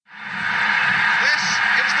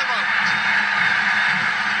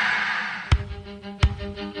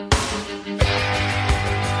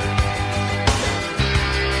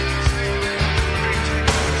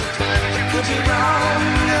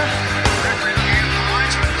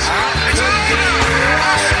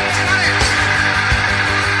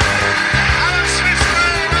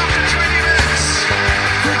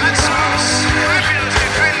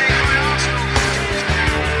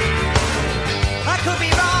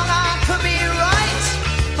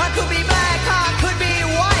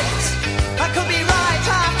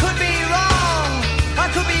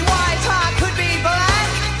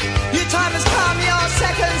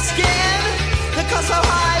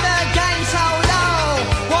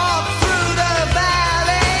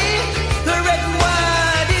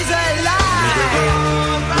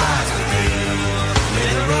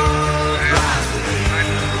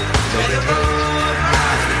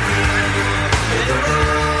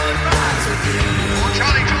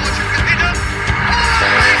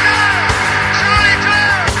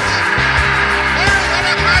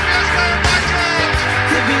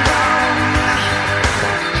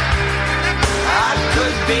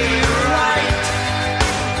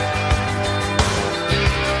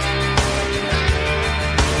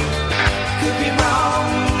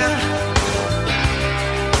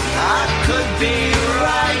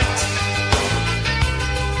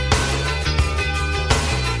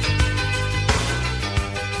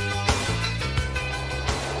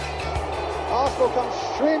will come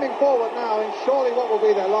streaming forward now in surely what will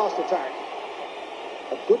be their last attack.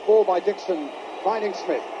 A good ball by Dixon, finding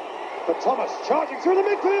Smith. For Thomas, charging through the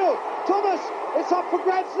midfield. Thomas, it's up for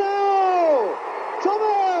grabs now.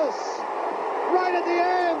 Thomas, right at the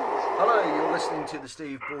end. Hello, you're listening to the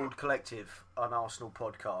Steve Bould Collective, an Arsenal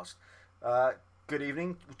podcast. Good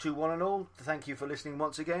evening to one and all. Thank you for listening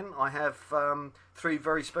once again. I have three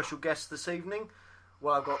very special guests this evening.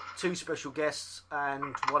 Well, I've got two special guests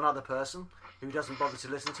and one other person who doesn't bother to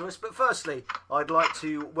listen to us. But firstly, I'd like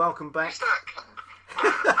to welcome back...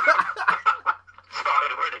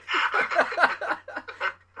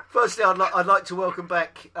 Firstly, I'd like to welcome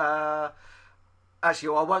back...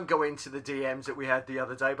 Actually, I won't go into the DMs that we had the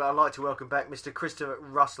other day, but I'd like to welcome back Mr. Christopher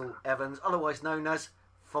Russell Evans, otherwise known as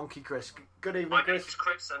Funky Chris. Good evening, Chris. My name is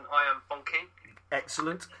Chris and I am Funky.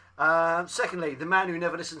 Excellent. Secondly, the man who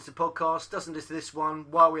never listens to podcasts, doesn't listen to this one.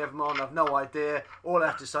 Why we have him on, I've no idea. All I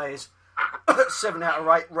have to say is 7 out of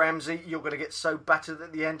 8, Ramsey, you're going to get so battered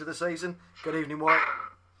at the end of the season. Good evening, Warwick.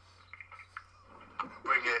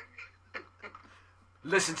 Bring it.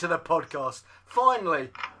 Listen to the podcast.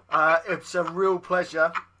 Finally, it's a real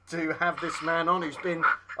pleasure to have this man on who's been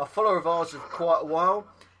a follower of ours for quite a while.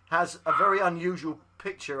 Has a very unusual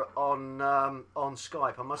picture on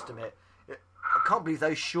Skype, I must admit. I can't believe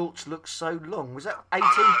those shorts look so long. Was that 18? Oh,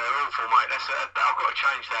 no, they're awful, mate. I've got to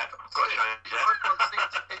change that. I want to see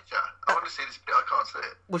this picture. I want to see this picture. I can't see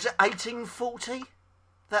it. Was it 1840?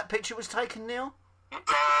 That picture was taken, Neil?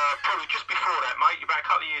 Probably just before that, mate. You're about a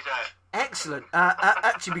couple of years out. Excellent.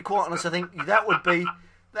 Actually, to be quite honest, I think that would be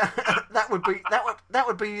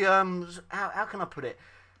how can I put it?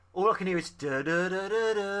 All I can hear is da da da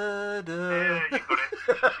da da da. Yeah, you got it.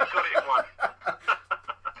 You got it in one.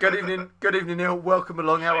 Good evening, Neil. Welcome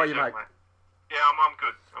along. How are you, mate? Yeah, I'm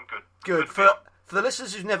good. Good. For the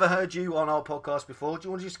listeners who've never heard you on our podcast before, do you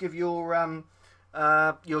want to just give your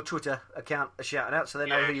Twitter account a shout out so they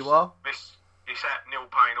know who you are? It's at Neil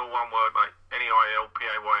Payne, all one word, mate.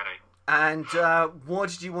 NEILPAYNE. And why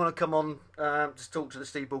did you want to come on to talk to the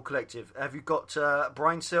Steve Bould Collective? Have you got a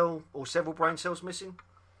brain cell or several brain cells missing?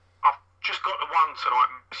 I've just got the one tonight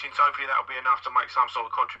missing, so hopefully that'll be enough to make some sort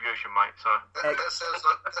of contribution, mate. So that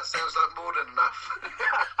sounds like more than enough.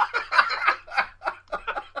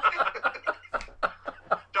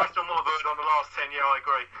 Just on my word, on the last 10, yeah, I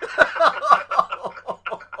agree.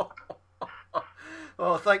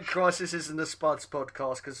 Oh, thank Christ this isn't the Spuds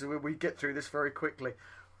podcast, because we get through this very quickly.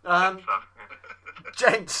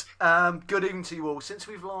 Gents, good evening to you all. Since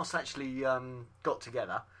we've last actually got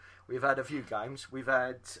together, we've had a few games. We've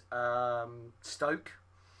had Stoke,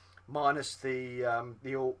 minus the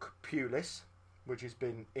Orc Pulis, which has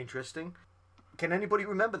been interesting. Can anybody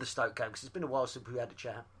remember the Stoke game? Because it's been a while since we had a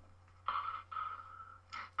chat.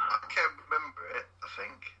 I can't remember it, I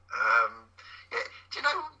think. Yeah, do you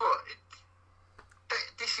know what?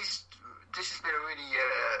 This has been a really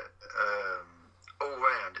all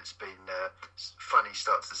round. It's been funny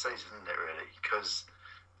start to the season, isn't it? Really, because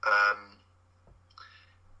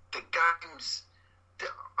the games.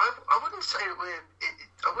 I wouldn't say that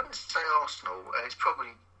I wouldn't say Arsenal, and it's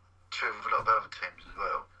probably true of a lot of other teams as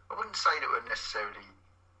well. I wouldn't say that we're necessarily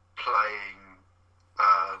playing,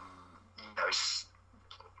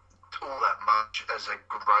 all that much as a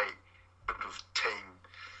great sort of team,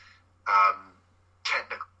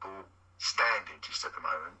 technical standard just at the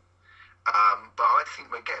moment. But I think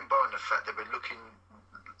we're getting by on the fact that we're looking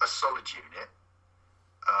a solid unit.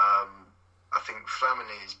 I think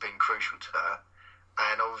Flamini has been crucial to that,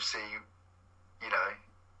 and obviously,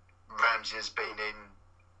 Ramsey has been in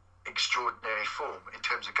extraordinary form in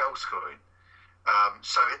terms of goal scoring.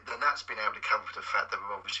 Then that's been able to come with the fact that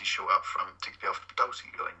we're obviously short up front, particularly after Podolski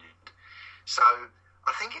got injured. So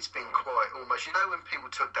I think it's been quite almost, when people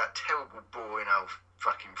took that terrible boring old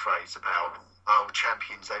fucking phrase about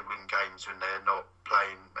champions, they win games when they're not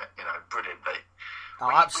playing, brilliantly. We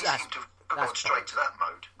seem to have gone straight to that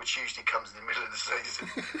mode, which usually comes in the middle of the season.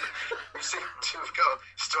 We seem to have gone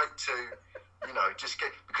straight to, just get,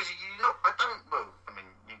 because you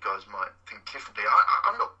guys might think differently.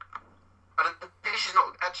 I'm not, and this is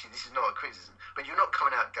not a criticism, but you're not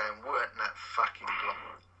coming out going, weren't that fucking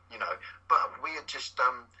long, but we are just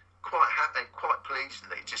quite happy, quite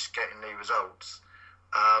pleasingly, just getting the results.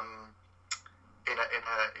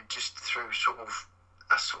 Just through sort of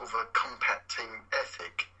a compact team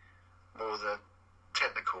ethic, more the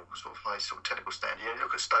technical high technical standard.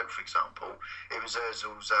 Look at Stoke, for example. It was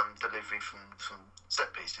Ozil's delivery from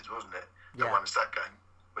set pieces, wasn't it? That won us that game,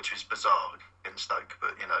 which was bizarre against Stoke,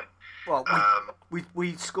 but Well,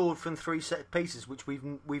 we scored from 3 set pieces, which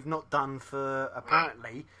we've not done for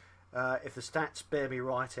apparently. If the stats bear me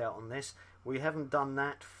right out on this, We haven't done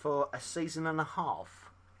that for a season and a half.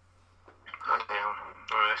 I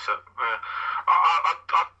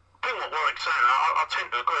think what Warwick's saying, I tend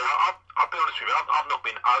to agree. I'll be honest with you, I've not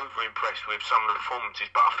been over impressed with some of the performances,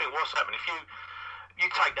 but I think what's happened, if you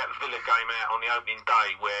take that Villa game out on the opening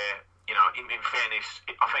day where, in fairness,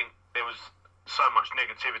 I think there was so much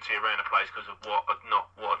negativity around the place because of what had not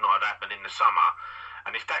happened in the summer.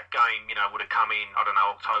 And if that game, would have come in, I don't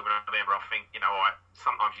know, October, November, I think,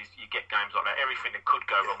 sometimes you get games like that. Everything that could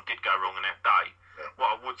go wrong did go wrong on that day. Yeah.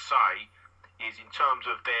 What I would say is, in terms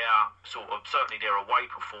of their certainly their away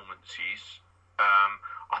performances,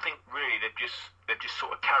 I think really they've just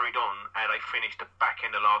sort of carried on how they finished the back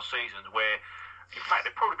end of last season, where, in fact,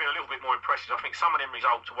 they've probably been a little bit more impressive. I think some of them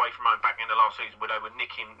results away from home back end of last season, where they were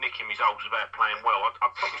nicking results without playing well,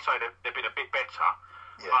 I'd probably say they've been a bit better.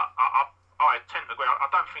 Yeah. But I tend to agree. I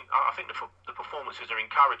think the performances are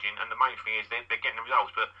encouraging, and the main thing is they're getting the results.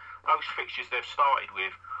 But those fixtures they've started with,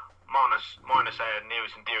 minus our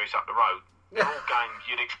nearest and dearest up the road, they're all games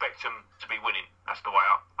you'd expect them to be winning. That's the way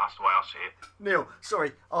I see it. Neil,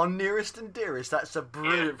 sorry, our nearest and dearest. That's a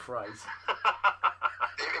brilliant phrase.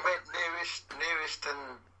 It went nearest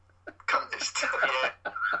and cuntest.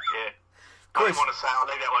 Yeah. I didn't want to say. I'll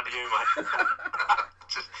leave that one to you, mate.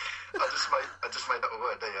 I just made up a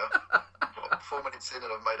word. There you are. 4 minutes in,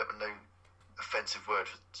 and I've made up a new offensive word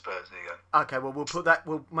for Spurs. There you go. Okay, well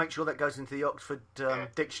we'll make sure that goes into the Oxford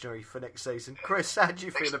dictionary for next season. Chris, how do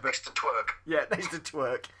you feel about next to twerk? Yeah, next to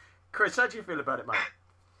twerk. Chris, how do you feel about it, mate?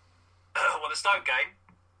 Well, the Stoke game.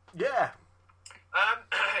 Yeah. I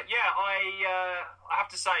have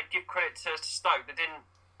to say, give credit to Stoke. They didn't.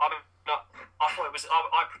 I thought it was.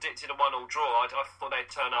 I predicted a 1-1 draw. I thought they'd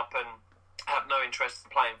turn up and have no interest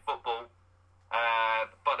in playing football,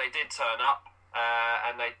 but they did turn up,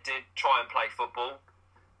 and they did try and play football.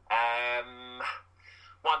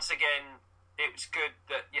 Once again, it was good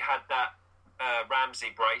that you had that Ramsey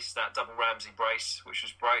brace, that double Ramsey brace, which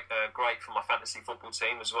was great for my fantasy football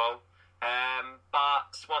team as well.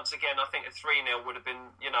 But once again, I think a 3-0 would have been,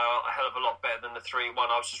 a hell of a lot better than the 3-1.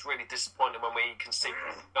 I was just really disappointed when we conceded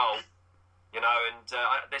a goal, and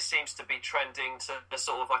there seems to be trending to the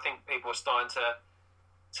sort of, I think people are starting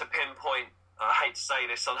to pinpoint, I hate to say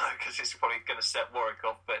this, I know, because it's probably going to set Warwick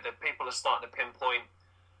off, but the people are starting to pinpoint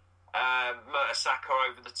Mertesacker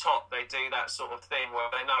over the top. They do that sort of thing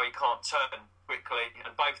where they know he can't turn quickly,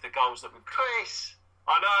 and both the goals that we've... Chris!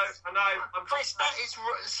 I know. Chris, that is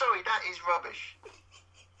rubbish.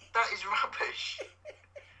 That is rubbish.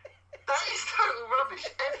 That is total rubbish.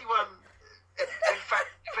 Everyone, in fact,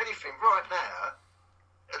 if anything, right now,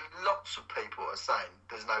 lots of people are saying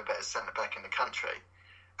there's no better centre-back in the country,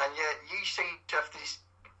 and yet you seem to have this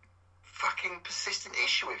fucking persistent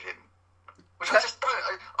issue with him, which I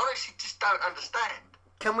honestly just don't understand.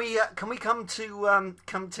 Can we come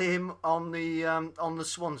to him on the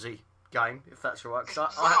Swansea game, if that's all right? 'Cause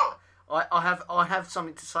I have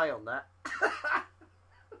something to say on that.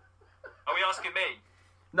 Are we asking me?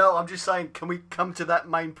 No, I'm just saying, can we come to that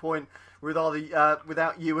main point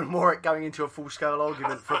without you and Warwick going into a full-scale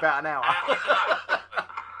argument for about an hour?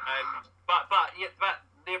 But back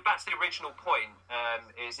to the original point,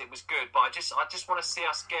 is it was good, but I just want to see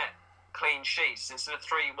us get clean sheets instead of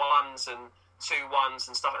 3-1s and 2-1s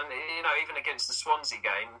and stuff. And even against the Swansea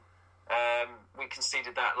game, we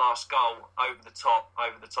conceded that last goal over the top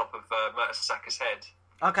of Mertesacker's head.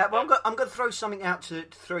 Okay, well, I'm going to throw something out to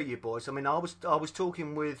through you boys. I mean, I was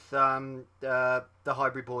talking with the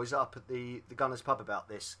Highbury boys up at the Gunners pub about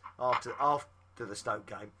this after the Stoke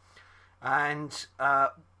game, and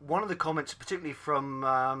one of the comments, particularly from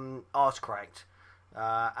Arscracked,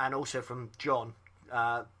 and also from John,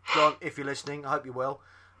 if you're listening, I hope you're well.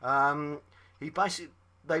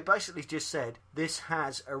 They basically just said this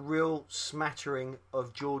has a real smattering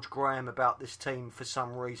of George Graham about this team for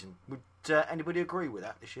some reason. Would anybody agree with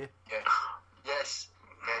that this year? Yes,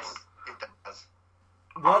 it does.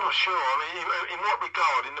 I'm not sure. I mean, in what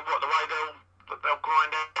regard? In the way they'll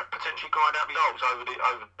potentially grind out results or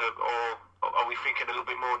are we thinking a little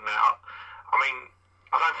bit more than that? I mean,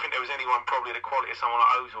 I don't think there was anyone probably the quality of someone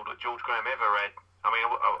like Ozil that George Graham ever had. I mean,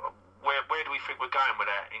 where do we think we're going with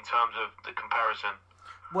that in terms of the comparison?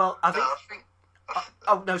 Well, I think.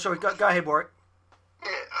 No, sorry. Go ahead, Warwick.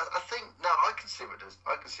 Yeah, I think I can see what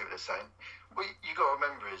they're saying. You got to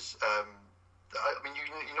remember is, I mean,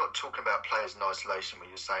 you're not talking about players in isolation when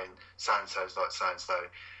you're saying so and so's like so and so,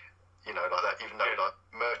 like that. Even though like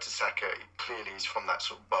Mertesacker clearly is from that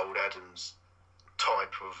sort of Bold Adams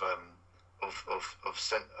type of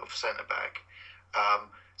centre back.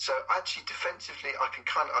 So actually, defensively, I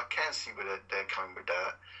can see where they're coming with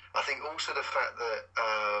that. I think also the fact that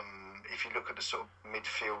if you look at the sort of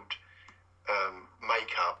midfield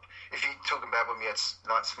makeup, if you're talking about when we had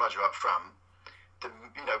like Smudger up front, there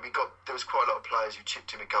was quite a lot of players who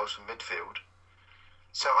chipped in with goals from midfield.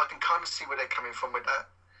 So I can kind of see where they're coming from with that.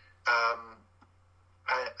 I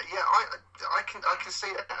can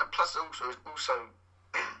see that. And plus also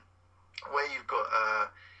where you've got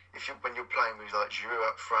when you're playing with like Giroud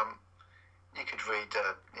up front, you could read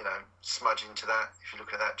Smudge into that. If you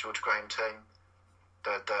look at that George Graham team,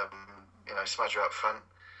 that Smudger up front.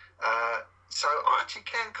 So I actually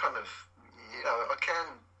can kind of I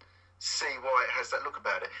can see why it has that look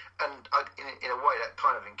about it, and in a way that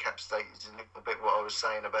kind of encapsulates a little bit what I was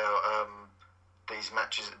saying about these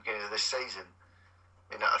matches at the beginning of this season.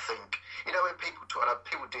 I think when people talk, and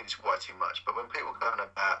people do this way too much, but when people go on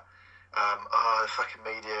about the fucking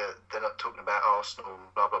media, they're not talking about Arsenal,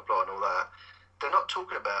 blah blah blah, and all that. They're not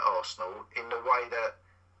talking about Arsenal in the way that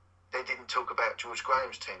they didn't talk about George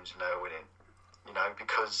Graham's teams and they were winning.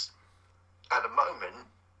 Because at the moment,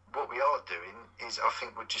 what we are doing is, I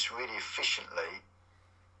think, we're just really efficiently,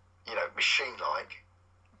 machine-like,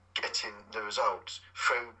 getting the results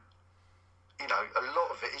through. A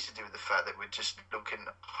lot of it is to do with the fact that we're just looking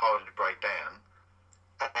harder to break down,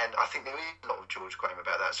 and I think there is a lot of George Graham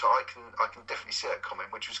about that. So I can definitely see that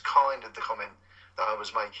comment, which was kind of the comment that I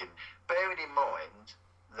was making, bearing in mind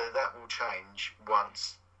that will change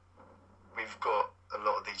once we've got a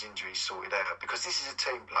lot of these injuries sorted out, because this is a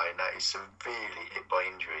team playing that is severely hit by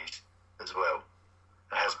injuries as well.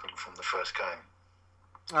 It has been from the first game.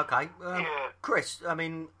 Okay, Chris. I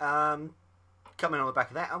mean, coming on the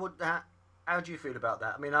back of that, how do you feel about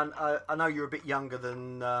that? I mean, I know you're a bit younger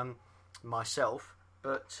than myself,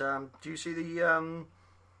 but do you see the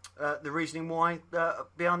reasoning why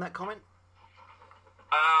behind that comment?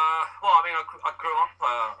 Well, I mean, I grew up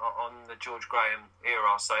on the George Graham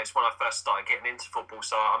era, so it's when I first started getting into football.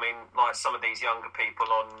 So, I mean, like some of these younger people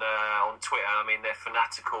on Twitter, I mean, they're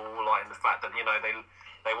fanatical, like in the fact that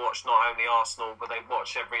they watch not only Arsenal, but they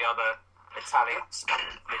watch every other Italian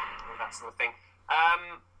that sort of thing.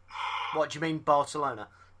 What do you mean, Barcelona?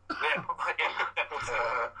 Yeah.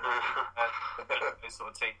 Those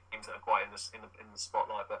sort of teams that are quite in the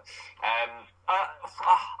spotlight, but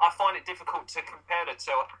I find it difficult to compare the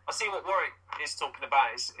two. I see what Warwick is talking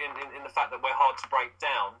about is in the fact that we're hard to break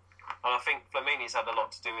down, and I think Flamini's had a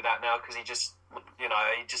lot to do with that now, because he just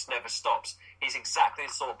never stops. He's exactly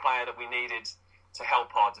the sort of player that we needed to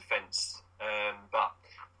help our defence. But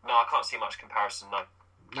no, I can't see much comparison. No.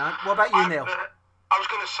 No. What about you, Neil? I was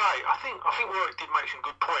going to say, I think Warwick did make some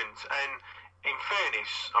good points, and in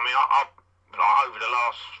fairness, I mean, I over the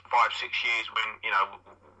last 5-6 years, when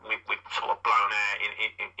we've sort of blown out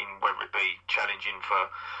in whether it be challenging for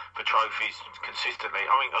trophies consistently.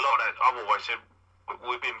 I mean, a lot of that, I've always said,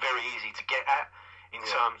 we've been very easy to get at in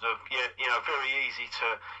terms of very easy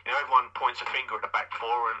to everyone points a finger at the back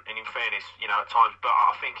four, and in fairness, at times, but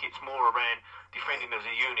I think it's more around defending as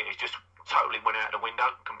a unit is just totally went out the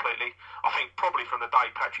window completely. I think probably from the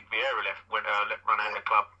day Patrick Vieira run out of the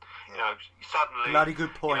club, suddenly bloody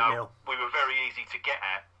good point, Neil. We were very easy to get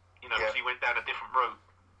at, because he went down a different route.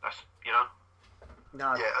 That's No.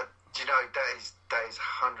 Yeah, that is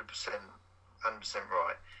 100%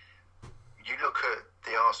 right. You look at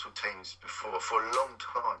the Arsenal teams before, for a long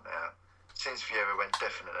time now, since Vieira went,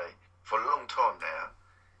 definitely, for a long time now,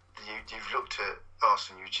 you've looked at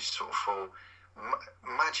Arsenal, you just sort of thought,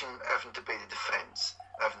 imagine having to be the defence,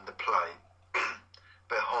 having to play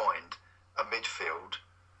behind a midfield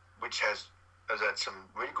which has had some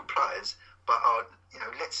really good players, but are,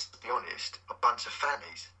 let's be honest, a bunch of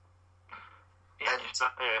fannies.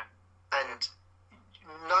 And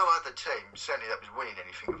no other team, certainly that was winning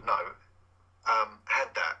anything of note,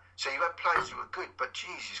 had that. So you had players who were good, but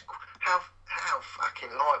Jesus, how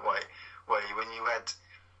fucking lightweight were you when you had,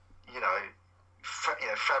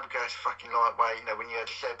 Fabregas fucking lightweight, when you had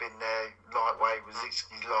Seb in there, lightweight,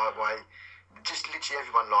 Rositzky lightweight, just literally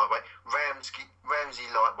everyone lightweight, Ramsey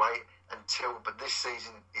lightweight, but this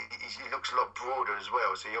season he looks a lot broader as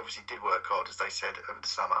well, so he obviously did work hard, as they said, over the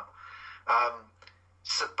summer.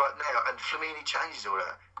 But now, and Flamini changes all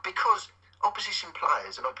that, because opposition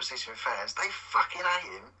players and opposition fans, they fucking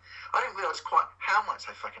hate him. I didn't realise quite how much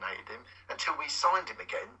they fucking hated him until we signed him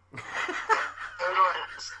again. I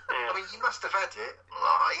mean, you must have had it.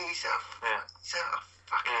 He's a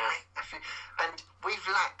fucking hate. And we've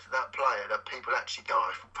lacked that player that people actually go,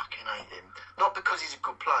 I fucking hate him. Not because he's a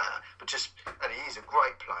good player, but just, and he is a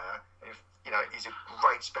great player, he's a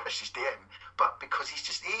great specialist DM, but because he's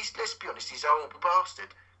let's be honest, he's a horrible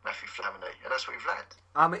bastard, Matthew Flamini, and that's what we've lacked.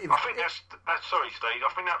 I think that's sorry, Steve. I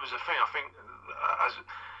think that was the thing. I think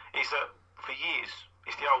is that for years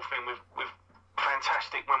it's the old thing with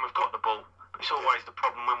fantastic when we've got the ball. But it's always the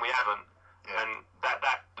problem when we haven't. Yeah. And that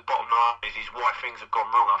the bottom line is why things have gone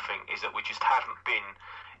wrong, I think, is that we just haven't been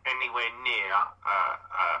anywhere near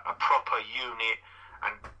a proper unit,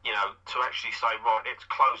 and to actually say, right, let's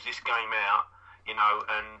close this game out,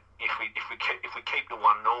 and if we keep the 1-0,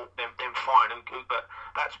 then fine and good. But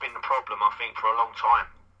that's been the problem, I think, for a long time.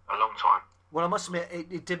 Well, I must admit,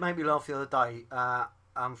 it did make me laugh the other day.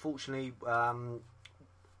 Unfortunately,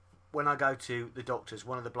 when I go to the doctors,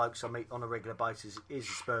 one of the blokes I meet on a regular basis is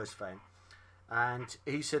a Spurs fan. And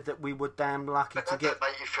he said that we were damn lucky to get... That doesn't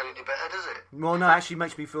make you feel any better, does it? Well, no, it actually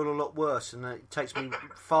makes me feel a lot worse, and it takes me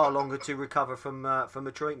far longer to recover from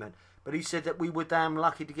the treatment. But he said that we were damn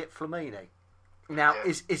lucky to get Flamini. Now,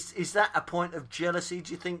 is that a point of jealousy,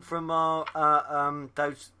 do you think, from our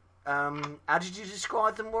those... how did you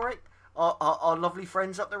describe them, Warwick? Our lovely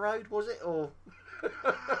friends up the road, was it? Or...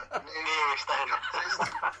 Nearest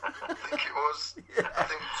I think it was. Yeah. I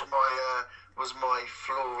think was my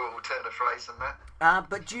floral turn of phrase in that.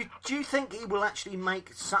 But do you think he will actually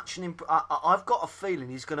make such an I've got a feeling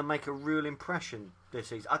he's going to make a real impression this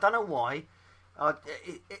season. I don't know why.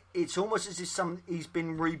 It's almost as if he's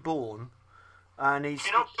been reborn, and he's. Do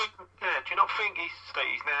you not think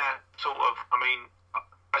he's now sort of? I mean,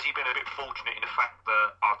 has he been a bit fortunate in the fact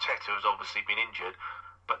that Arteta has obviously been injured?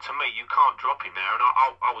 But to me, you can't drop him there, and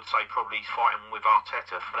I would say probably he's fighting with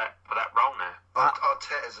Arteta for that role now.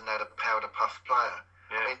 Arteta's another powder puff player.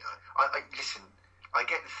 Yeah. I mean, listen, I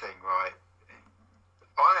get the thing, right?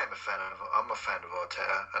 I'm a fan of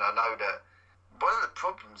Arteta, and I know that one of the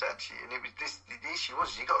problems actually, and it was the issue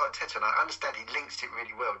was you got Arteta, and I understand he links it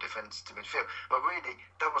really well, defence to midfield, but really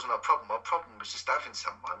that wasn't our problem. Our problem was just having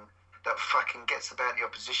someone that fucking gets about the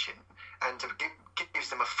opposition and gives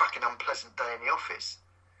them a fucking unpleasant day in the office,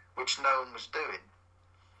 which no one was doing.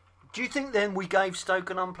 Do you think then we gave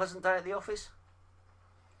Stoke an unpleasant day at the office?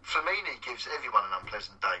 Flamini gives everyone an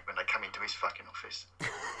unpleasant day when they come into his fucking office.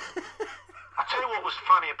 I tell you what was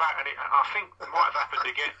funny about it, and I think it might have happened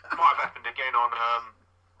again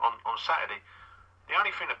on Saturday. The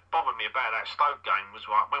only thing that bothered me about that Stoke game was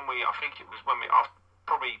like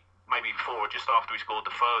probably maybe before or just after we scored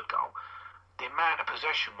the third goal, the amount of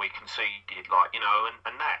possession we conceded,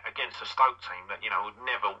 and that against the Stoke team that would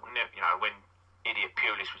never, when idiot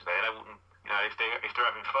Pulis was there, they wouldn't, if they're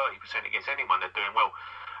having 30% against anyone, they're doing well.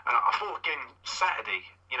 And I thought again Saturday,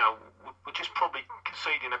 we're just probably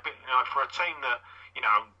conceding a bit, for a team that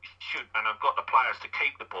should and have got the players to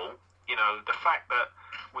keep the ball. The fact that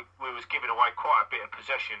we was giving away quite a bit of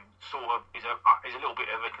possession sort of is a little bit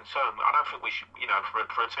of a concern. I don't think we should, for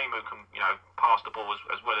a team who can, pass the ball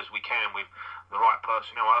as well as we can with the right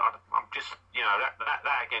personnel. I'm just,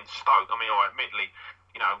 that against Stoke. I mean, admittedly,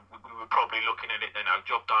 we were probably looking at it,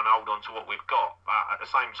 job done, hold on to what we've got. But at the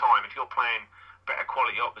same time, if you're playing better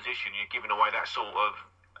quality opposition, you're giving away that sort of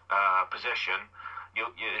possession.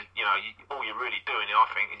 All you're really doing, I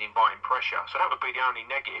think, is inviting pressure. So that would be the only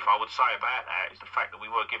negative I would say about that, is the fact that we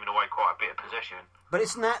were giving away quite a bit of possession. But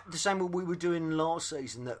isn't that the same what we were doing last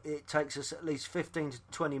season, that it takes us at least 15 to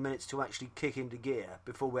 20 minutes to actually kick into gear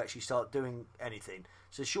before we actually start doing anything?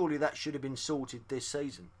 So surely that should have been sorted this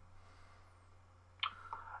season.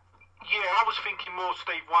 Yeah, I was thinking more,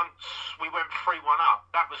 Steve, once we went 3-1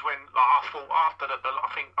 up. That was when I thought after I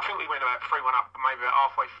think we went about 3-1 up, maybe about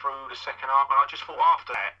halfway through the second half, and I just thought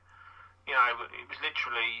after that, it was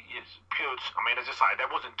literally pure. I mean, as I say, they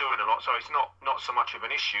wasn't doing a lot, so it's not so much of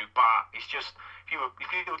an issue. But it's just if you were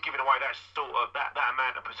giving away that sort of that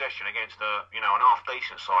amount of possession against an half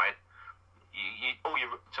decent side, all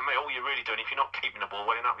you're really doing, if you're not keeping the ball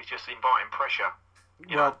well enough, is just inviting pressure.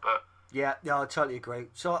 But. Yeah, I totally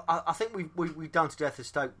agree. So I think we've done to death at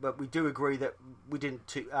Stoke, but we do agree that we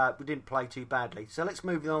didn't play too badly. So let's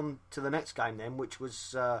move on to the next game then, which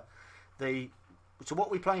was So what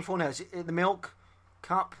are we playing for now? Is it the Milk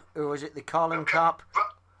Cup or is it the Carling Cup?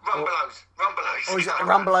 Rumbelows. Or is it the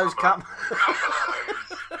Rumbelows Cup?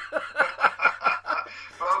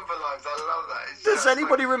 Rumbelows, I love that. Does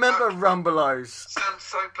anybody remember Rumbelows? Sounds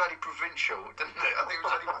so bloody provincial, doesn't it? I think it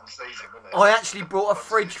was only one season, wasn't it? I actually brought a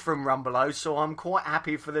fridge from Rumbelows, so I'm quite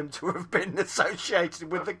happy for them to have been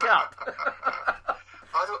associated with the cup.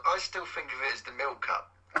 I still think of it as the Milk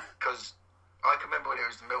Cup, because I can remember when it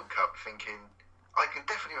was the Milk Cup thinking, I can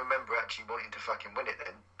definitely remember actually wanting to fucking win it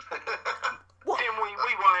then. What? Didn't we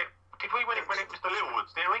won it? Did we win it when it was the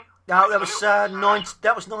Littlewoods, didn't we? No, that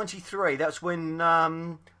was 93. That was when I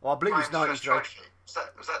believe it was 93.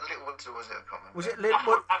 Was that Littlewoods or was it? I can't remember. Was it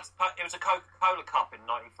Littlewood? It was a Coca-Cola Cup in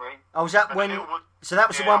 '93. Oh, was that when? So that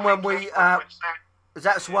was the one when we.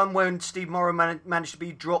 That's one when Steve Morrow managed to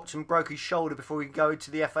be dropped and broke his shoulder before we go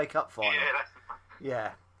to the FA Cup final. Yeah, that's the one.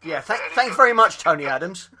 Yeah. Thanks very much, Tony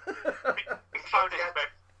Adams. Big Tony, Big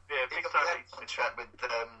He got Tony. the contract with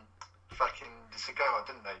fucking Cigar,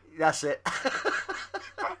 didn't they? That's it.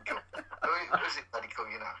 Who is it bloody called?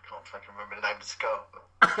 I can't fucking remember the name of the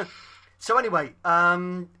Cigar. So anyway,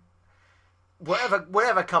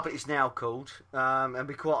 whatever cup it is now called, and to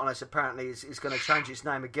be quite honest, apparently it's going to change its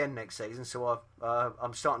name again next season. So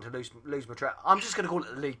I'm starting to lose my track. I'm just going to call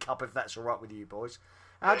it the League Cup if that's all right with you boys.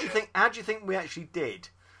 How do you think we actually did?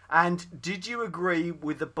 And did you agree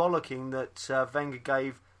with the bollocking that Wenger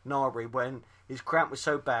gave Gnabry when his cramp was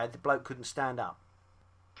so bad the bloke couldn't stand up?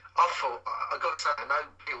 I thought, I got to say, I know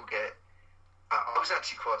people get. I was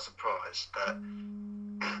actually quite surprised that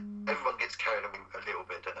everyone gets carried away a little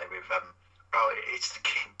bit, don't they? With it's the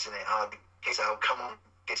kids, and the kids. Oh, come on,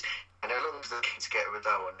 kids! And as long as the kids get a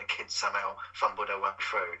result and the kids somehow fumble their way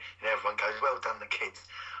through, and everyone goes, "Well done, the kids."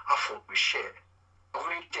 I thought it was shit. I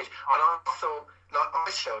really did, and I thought, like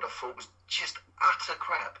Icefield, I thought was just utter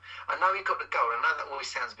crap. I know he got the goal. I know that always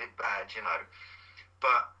sounds a bit bad,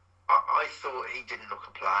 but I thought he didn't look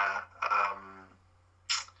a player.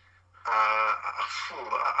 I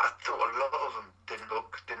thought a lot of them didn't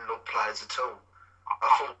look players at all. I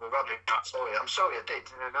thought they were rubbish. I'm sorry, I did.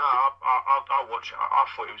 No, I watched it. I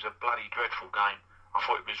thought it was a bloody dreadful game. I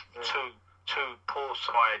thought it was two poor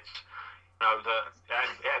sides. That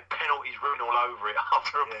had penalties written all over it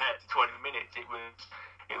after about 20 minutes. It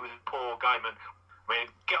was a poor game. And I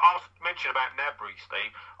was mentioning about Gnabry,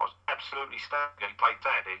 Steve. I was absolutely staggered he played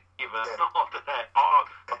Saturday. Even after that, I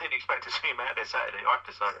didn't expect to see him out there Saturday, I have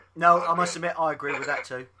to say. No, I must admit, I agree with that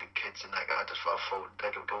too. The kids and that guy, just I thought they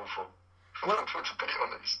looked awful. Well, to be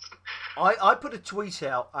honest. I put a tweet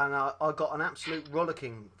out and I got an absolute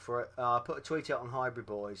rollicking for it. I put a tweet out on Highbury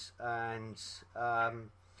Boys and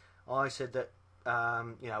I said that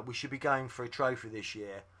we should be going for a trophy this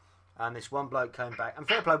year. And this one bloke came back, and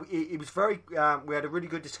fair play. He was very. We had a really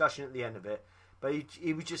good discussion at the end of it, but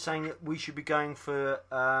he was just saying that we should be going for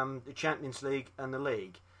the Champions League and the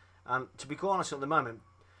league. And to be quite honest, at the moment,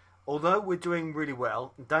 although we're doing really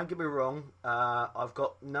well, don't get me wrong, I've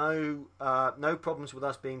got no problems with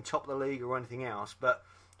us being top of the league or anything else. But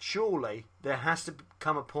surely there has to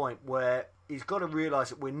come a point where he's got to realise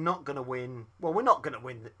that we're not going to win. Well, we're not going to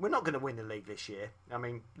win. We're not going to win the league this year. I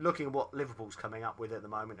mean, looking at what Liverpool's coming up with at the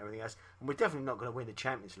moment, and everything else, and we're definitely not going to win the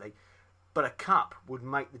Champions League. But a cup would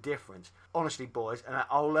make the difference. Honestly, boys, and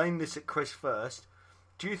I'll aim this at Chris first.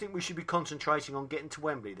 Do you think we should be concentrating on getting to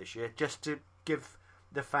Wembley this year, just to give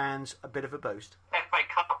the fans a bit of a boost? FA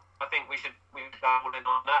Cup, I think we should go all in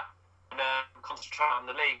on that and concentrate on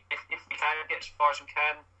the league. If we can get as far as we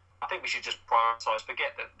can, I think we should just prioritise,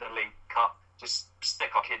 forget the League Cup, just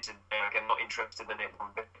stick our kids in there again, not interested in it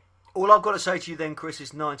one bit. All I've got to say to you then, Chris,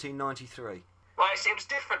 is 1993. Well, it was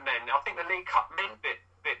different then. I think the League Cup meant a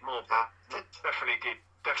bit more. Definitely did.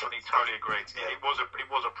 Definitely, totally agreed. Yeah. It was a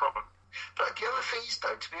problem. But the other thing is,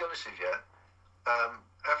 though, to be honest with you,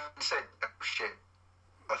 having said shit,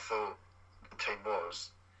 I thought the team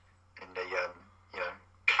was in the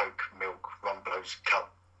Coke, Milk, Rombo's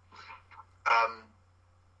Cup.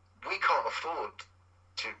 We can't afford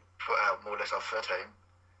to put out more or less our third team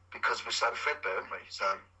because we're so threadbare, aren't we? So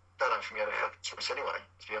I don't think we had a choice anyway,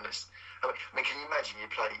 to be honest. I mean, can you imagine you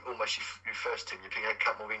play almost your first team, you pick out a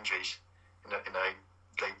couple more injuries in a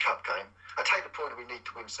League Cup game? I take the point that we need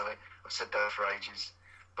to win something. I've said that for ages.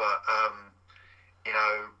 But,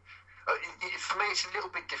 for me it's a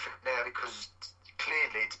little bit different now because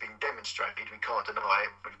clearly it's been demonstrated, we can't deny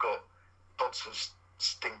it, we've got lots of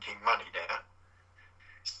stinking money now.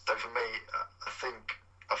 So for me, I think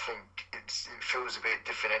it feels a bit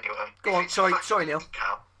different anyway. Go on, sorry, Neil.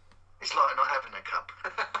 Cup, it's like not having a cup.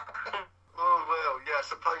 Oh well, yeah, I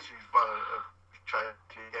suppose we've won a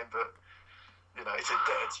trophy again, but it's a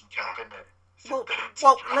dirty cup, isn't it?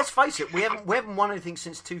 Well, let's face it. We haven't won anything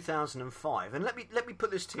since 2005. And let me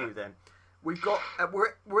put this to you then. We've got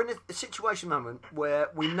we're in a situation moment where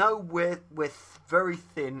we know we're very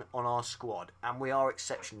thin on our squad, and we are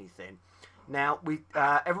exceptionally thin. Now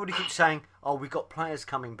everybody keeps saying, "Oh, we've got players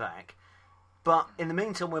coming back," but in the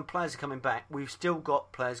meantime, when players are coming back, we've still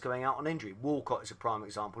got players going out on injury. Walcott is a prime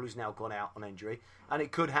example, who's now gone out on injury, and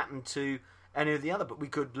it could happen to any of the other. But we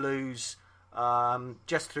could lose.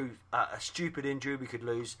 Just through a stupid injury, we could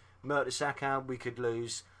lose Mertesacker, we could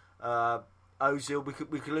lose Ozil,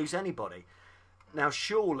 we could lose anybody. Now,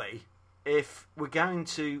 surely, if we're going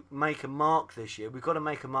to make a mark this year, we've got to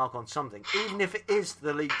make a mark on something, even if it is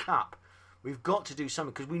the League Cup. We've got to do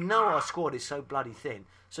something because we know our squad is so bloody thin.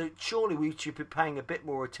 So surely we should be paying a bit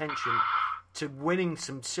more attention to winning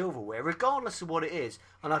some silverware, regardless of what it is.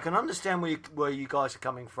 And I can understand where you guys are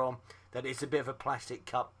coming from, that it's a bit of a plastic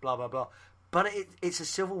cup, blah, blah, blah. But it's a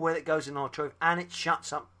silverware that goes in our trophy, and it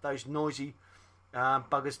shuts up those noisy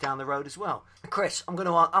buggers down the road as well. Chris, I'm going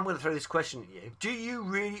to throw this question at you. Do you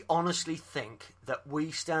really honestly think that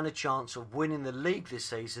we stand a chance of winning the league this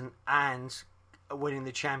season and winning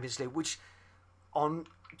the Champions League, which on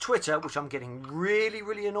Twitter, which I'm getting really,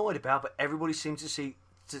 really annoyed about, but everybody seems to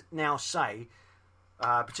now say,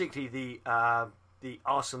 particularly the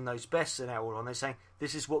Arsenal Knows Best are now all on there saying,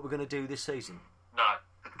 this is what we're going to do this season? No.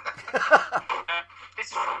 This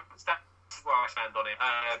is where I stand on it.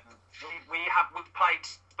 We played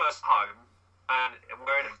Spurs at home, and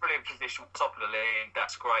we're in a brilliant position, top of the league.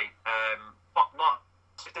 That's great. But not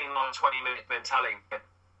 15, 20-minute mentality.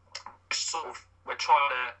 We're trying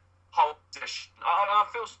to hold position. I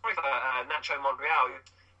feel sorry for Nacho Monreal.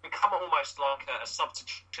 He's become almost like a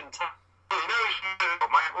substitution tap. You know,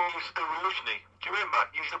 mate, we used to do Luzhny. Do you remember?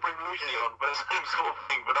 You used to bring Luzhny on, but the same sort of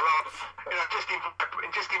thing. But just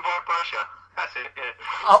invite pressure. That's it. Yeah.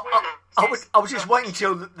 I was just waiting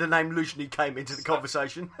until the name Luzhny came into the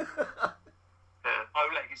conversation.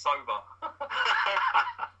 Oleg, it's over.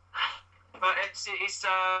 But it's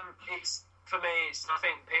for me. I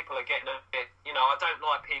think people are getting a bit. You know, I don't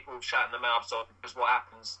like people shouting their mouths off because what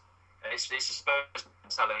happens. It's a Spurs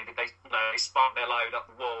mentality. They spark their load up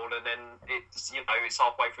the wall, and then it's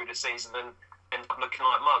halfway through the season and end up looking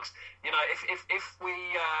like mugs. You know, if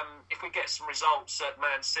we get some results at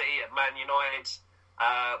Man City, at Man United,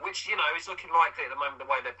 which is looking likely at the moment the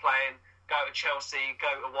way they're playing, go to Chelsea, go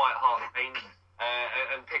to White Hart Lane,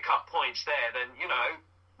 and pick up points there, then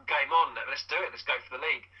game on. Let's do it. Let's go for the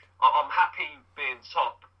league. I'm happy being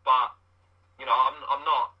top, but I'm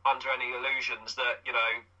not under any illusions that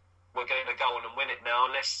we're going to go on and win it now,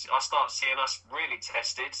 unless I start seeing us really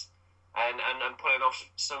tested and pulling off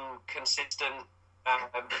some consistent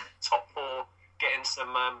top four, getting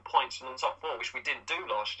some points from the top four, which we didn't do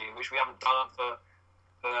last year, which we haven't done for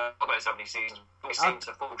God knows how many seasons. We seem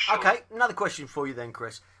to fall short. Okay, another question for you then,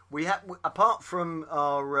 Chris. We have, apart from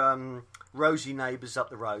our rosy neighbours up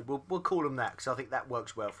the road, we'll call them that because I think that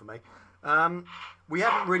works well for me. We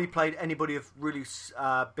haven't really played anybody of really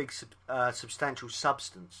big, substantial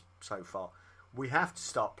substance so far. We have to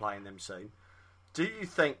start playing them soon. Do you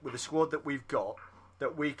think, with the squad that we've got,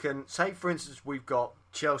 that we can, say for instance, we've got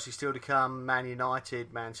Chelsea still to come, Man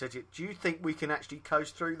United, Man City, do you think we can actually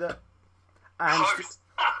coast through that? No,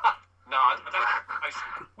 I don't coast.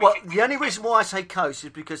 Well, the only reason why I say coast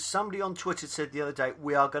is because somebody on Twitter said the other day,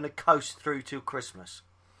 we are going to coast through till Christmas.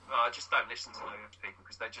 No, I just don't listen to those people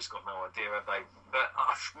because they've just got no idea, have they? But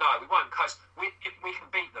no, we won't coast. We can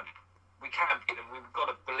beat them. We can beat them. We've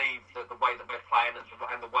got to believe that the way that we're playing and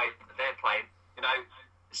the way that they're playing.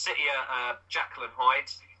 City are Jekyll and Hyde.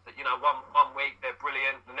 That one week they're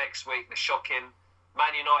brilliant, the next week they're shocking.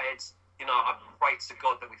 Man United, I pray to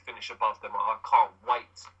God that we finish above them. I can't wait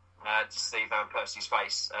to see Van Persie's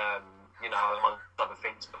face. Among other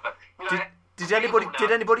things. But Did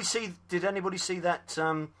anybody see that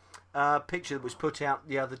picture that was put out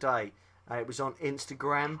the other day? It was on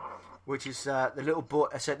Instagram, which is the little boy.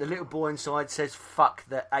 I said the little boy inside says "fuck,"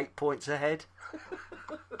 they're 8 points ahead.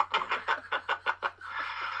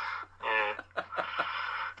 Yeah.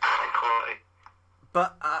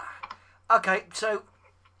 But okay, so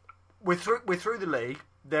we're through the league.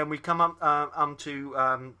 Then we come up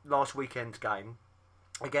to last weekend's game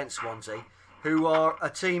against Swansea, who are a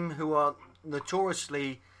team who are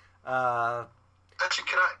notoriously. Actually,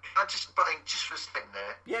 can I just butt in just for a second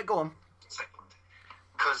there? Yeah, go on.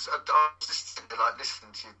 Because I was just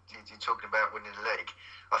listening to you talking about winning the league.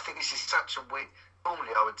 I think this is such a weird.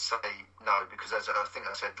 Normally, I would say no because as I think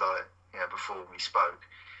I said before we spoke.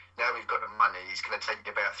 Now we've got the money. It's going to take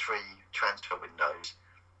about 3 transfer windows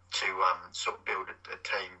to sort of build a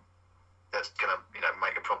team that's going to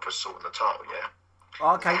make a proper sort of the title. Yeah.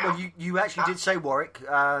 Okay, well, you actually did say Warwick,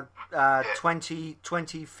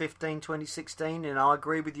 2015, 2016, and I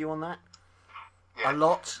agree with you on that. Yeah. A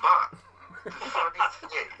lot. But the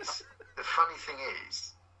funny thing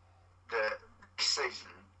is that this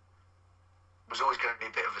season was always going to be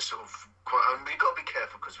a bit of a sort of quite. I mean, we've got to be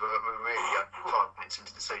careful because we're really 5 minutes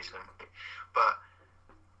into the season, but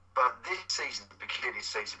this season is a peculiar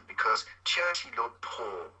season because Chelsea looked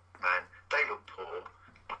poor, man. They looked poor.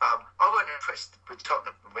 I wasn't impressed with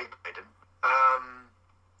Tottenham when we played them.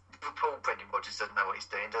 Liverpool, Brendan Rodgers doesn't know what he's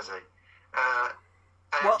doing, does he?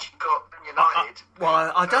 And you've got United.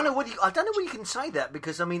 I don't know whether you can say that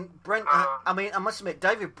because Brent. I must admit,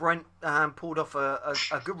 David Brent pulled off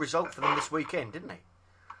a good result for them this weekend, didn't he?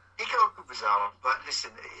 He got a good bizarre. But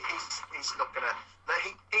listen, he's not going to.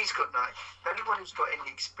 He's got no. The only one who's got any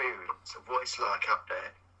experience of what it's like up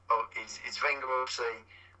there is Wenger, obviously,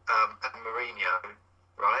 and Mourinho,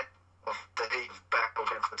 right? Of the heat of battle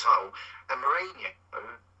for the title, and Mourinho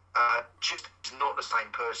just is not the same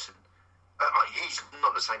person. He's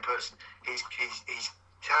not the same person. He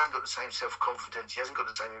hasn't got the same self-confidence. He hasn't got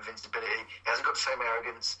the same invincibility. He hasn't got the same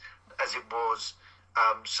arrogance as it was.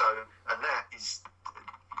 And that is,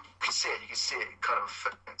 you can see it kind of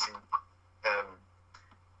affecting,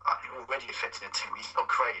 already affecting the team. He's not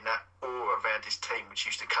creating that aura around his team, which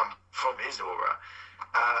used to come from his aura.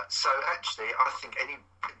 So actually, I think any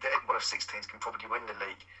one of 16s can probably win the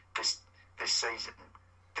league this season.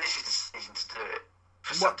 This is the season to do it.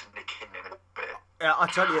 For something to nick in a bit. Yeah, I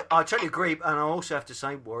totally agree, and I also have to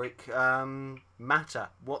say, Warwick, Mata,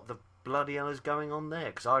 what the bloody hell is going on there?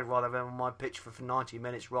 Because I'd rather have him on my pitch for 90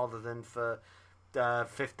 minutes rather than for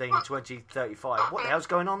 15, 20, 35. What the hell's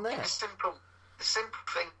going on there? The simple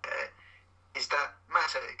thing there is that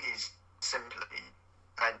Mata is simply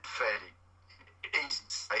and fairly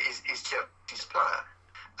is Chelsea's player,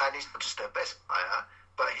 and he's not just their best player,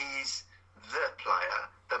 but he's the player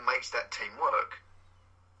that makes that team work.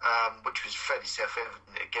 Which was fairly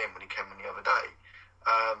self-evident again when he came in the other day.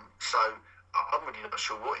 So I'm really not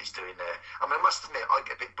sure what he's doing there. I mean, I must admit, I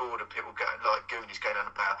get a bit bored of people going, like Goonies going on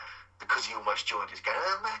about, because he almost joined us, going,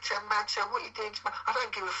 oh, Mata, what are you doing to Mata? I don't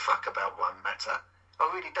give a fuck about one Mata. I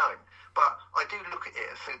really don't. But I do look at it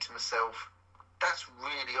and think to myself, that's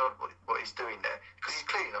really odd what he's doing there. Because he's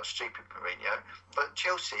clearly not stupid, Mourinho. But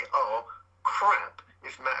Chelsea are crap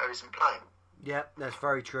if Mata isn't playing. Yeah, that's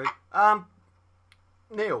very true.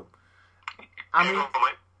 Neil,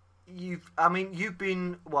 you've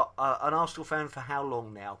been an Arsenal fan for how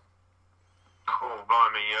long now? Oh,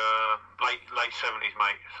 blimey, late 70s,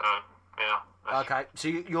 mate. So yeah. Okay, so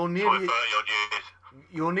you're 30 odd years.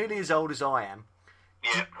 You're nearly as old as I am.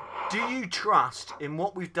 Yeah. Do you trust in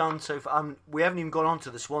what we've done so far? We haven't even got on to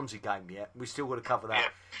the Swansea game yet. We've still got to cover that. Yeah.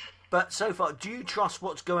 But so far, do you trust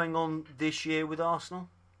what's going on this year with Arsenal?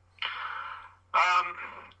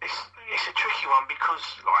 It's a tricky one because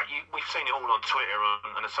we've seen it all on Twitter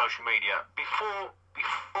and the social media. Before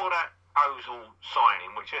that Ozil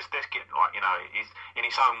signing, which let's get is in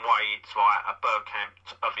its own way, it's like a Bergkamp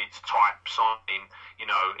of its type signing.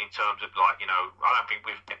 In terms of I don't think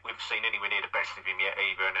we've seen anywhere near the best of him yet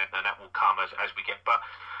either, and that will come as we get. But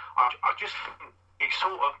I just think it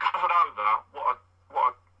sort of covered over what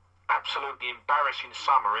a absolutely embarrassing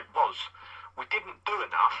summer it was. We didn't do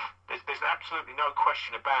enough. There's absolutely no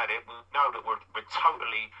question about it. We know that we're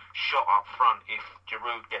totally shot up front if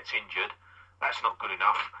Giroud gets injured. That's not good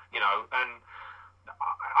enough, and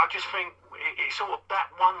I just think it's sort of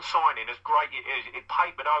that one signing, as great it is, it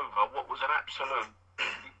papered over what was an absolute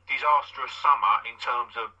disastrous summer in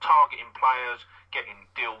terms of targeting players, getting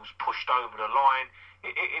deals pushed over the line.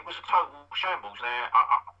 It was a total shambles. Now,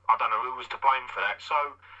 I don't know who was to blame for that. So,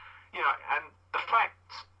 and the fact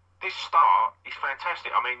this start is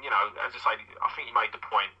fantastic. I mean, as I say, I think you made the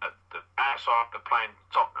point that outside of playing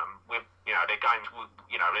Tottenham, their games,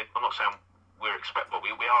 I'm not saying we are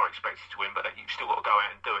expected to win, but you've still got to go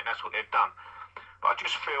out and do it, and that's what they've done. But I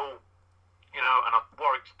just feel, and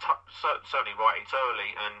Warwick's certainly right, it's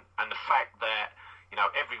early, and the fact that,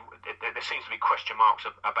 there seems to be question marks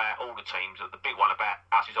about all the teams. The big one about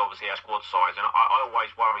us is obviously our squad size, and I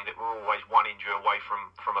always worry that we're always one injury away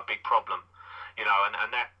from a big problem,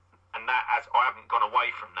 and that as I haven't gone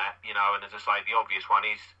away from that, and as I say, the obvious one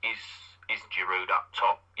is Giroud up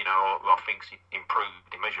top, who I think's improved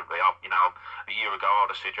immeasurably. A year ago I'd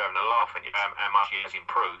have said you're having a laugh at how much he has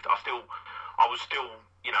improved. I was still,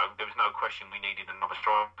 there was no question we needed another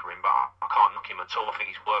striker in, but I can't knock him at all. I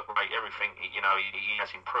think his work rate, everything, he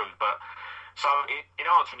has improved. But so in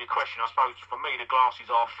answering your question, I suppose for me the glasses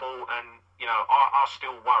are full, and I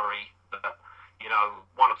still worry that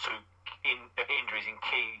one or two injuries in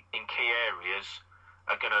key areas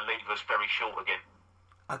are going to leave us very short again.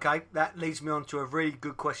 Okay, that leads me on to a really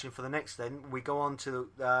good question for the next then. We go on to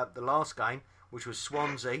the last game, which was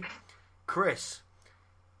Swansea. Chris,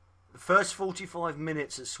 the first 45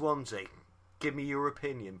 minutes at Swansea, give me your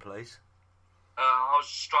opinion, please. I was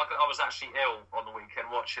struggling. I was actually ill on the weekend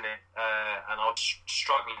watching it, and I was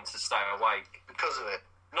struggling to stay awake. Because of it?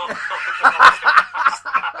 Not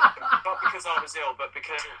because I was ill, but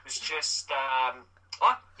because it was just...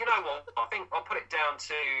 you know what? I think I'll put it down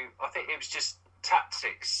to... I think it was just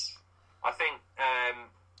tactics. I think I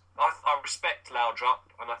respect Laudrup,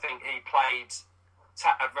 and I think he played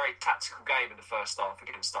a very tactical game in the first half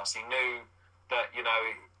against us. He knew that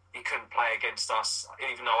he couldn't play against us,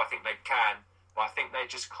 even though I think they can. But I think they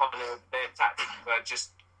just their tactics were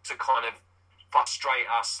just to kind of frustrate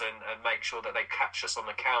us and make sure that they catch us on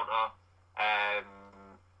the counter.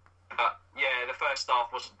 But yeah, the first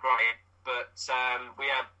half wasn't great, but we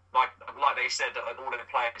had, like they said, all of the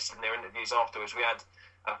players in their interviews afterwards, we had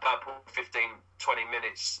a purple 15-20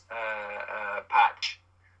 minutes patch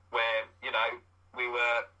where, you know, we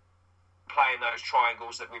were playing those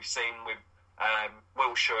triangles that we've seen with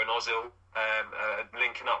Wilshere and Ozil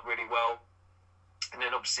linking up really well. And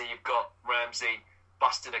then obviously you've got Ramsey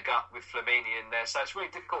busting a gut with Flamini in there. So it's really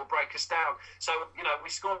difficult to break us down. So, you know, we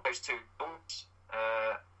scored those 2 goals,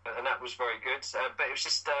 and that was very good. But it was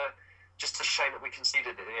just a shame that we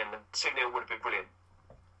conceded at the end. 2-0 would have been brilliant.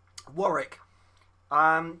 Warwick,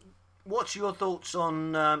 what's your thoughts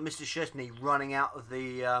on Mr. Szczesny running out of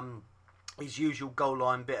the his usual goal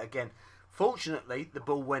line bit again? Fortunately, the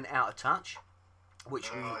ball went out of touch,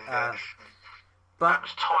 which we. But that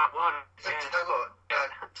was tight one. Yeah. Do you know what?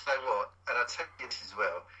 And I'll tell you this as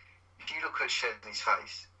well. If you look at Szczesny's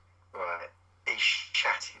face, right, he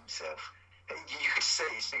shat himself. You could see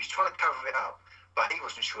he was trying to cover it up, but he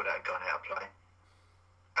wasn't sure that had gone out of play.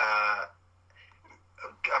 I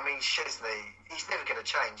mean, Szczesny, he's never going to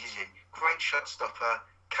change, is he? Great shot stopper,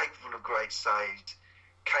 capable of great saves,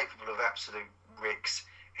 capable of absolute ricks.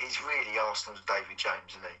 He's really Arsenal's David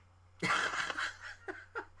James, isn't he?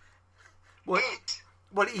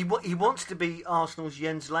 Well, he wants to be Arsenal's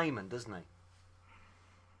Jens Lehmann, doesn't he?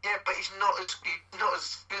 Yeah, but he's not as good.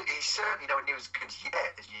 He's certainly nowhere near as good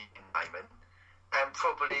yet as Jens Lehmann, and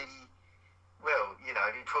probably, well, you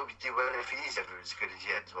know, he'd probably do well if he is ever as good as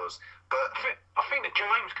Jens was. But I think the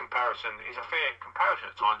James comparison is a fair comparison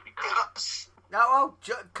at times because.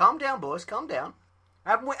 Calm down, boys. Calm down.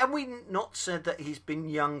 Haven't we not said that he's been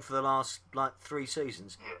young for the last 3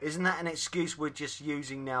 seasons? Yeah. Isn't that an excuse we're just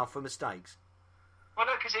using now for mistakes? Well,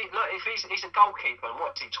 no, because if he's a goalkeeper, and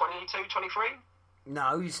what is he, 22, 23?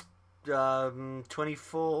 No, he's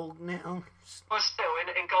 24 now. Well, still,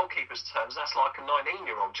 in goalkeepers' terms, that's like a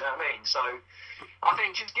 19-year-old, do you know what I mean? So, I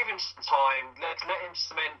think just give him some time, let him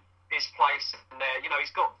cement his place in there. You know, he's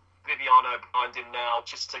got Viviano behind him now,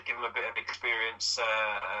 just to give him a bit of experience,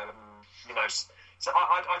 you know. So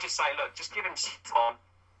I just say, look, just give him some time.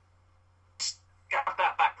 Just have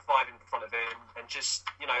that back 5 in front of him, and just,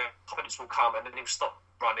 you know, confidence will come, and then he'll stop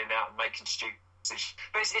running out and making stupid decisions.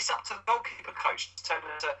 But it's up to the goalkeeper coach to tell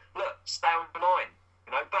him to, look, stay on the line,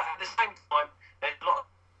 you know. But at the same time, there's a lot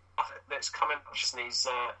of that's coming up. Just needs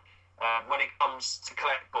when he comes to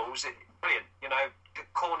collect balls, brilliant, you know, good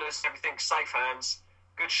corners, everything, safe hands,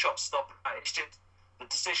 good shot stop. It's just the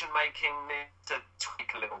decision making needs to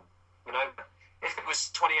tweak a little, you know. If it was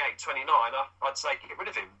 28, 29, I'd say get rid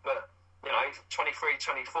of him. But, you know, 23,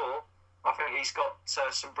 24, I think he's got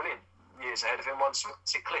some brilliant years ahead of him once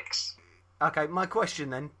it clicks. Okay, my question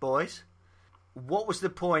then, boys. What was the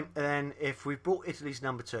point then, if we brought Italy's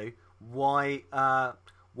number 2, why are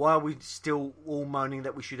we still all moaning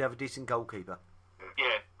that we should have a decent goalkeeper?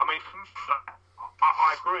 Yeah, I mean,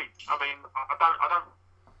 I agree. I mean, I don't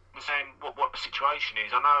understand what the situation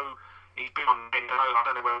is. I know he's been on, I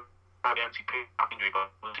don't know where Fabianski picked up injury, but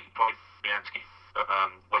he played Fabianski at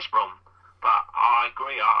West Brom. But I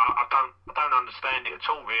agree. I don't understand it at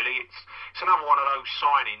all. Really, it's another one of those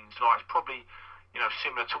signings. Like, it's probably, you know,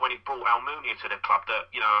 similar to when he brought Almunia to the club. That,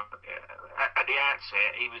 you know, at the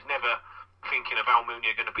outset he was never thinking of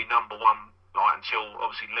Almunia going to be number 1. Like, until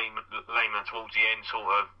obviously Lehmann towards the end sort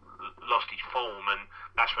of lost his form, and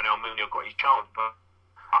that's when Almunia got his chance. But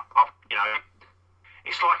you know,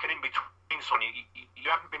 it's like an in between. You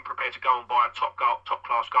haven't been prepared to go and buy a top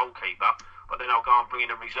class goalkeeper, but then I'll go and bring in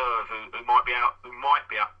a reserve who might be up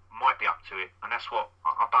to it, and that's what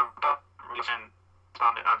I don't really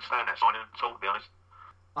understand that signing at all, to be honest.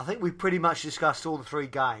 I think we've pretty much discussed all the 3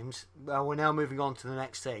 games. We're now moving on to the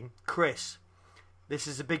next thing. Chris, this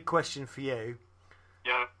is a big question for you.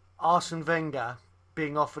 Yeah. Arsene Wenger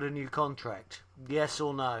being offered a new contract, yes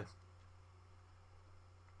or no?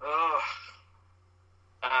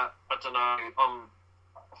 I don't know.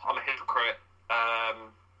 I'm a hypocrite.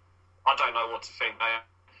 I don't know what to think.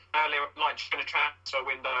 Earlier, like during the transfer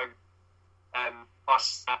window, I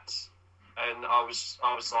sat and I was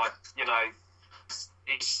like, you know,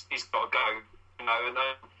 he's got to go. You know, and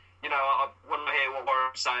you know, when I hear what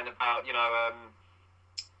Warren's saying about, you know,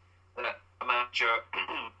 that a manager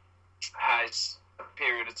has a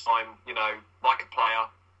period of time, you know, like a player,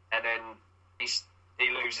 and then he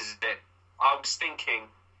loses it. I was thinking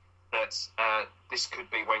that this could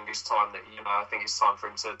be Wenger's time. That, you know, I think it's time for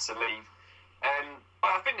him to leave.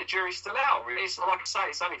 I think the jury's still out. Really, it's like I say,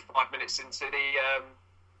 it's only 5 minutes into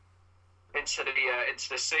into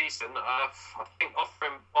the season. I think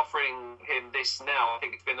offering him this now, I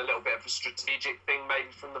think it's been a little bit of a strategic thing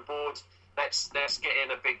maybe from the board. Let's get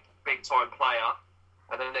in a big time player,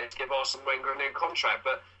 and then let's give Arsene Wenger a new contract.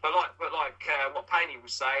 But like what Paney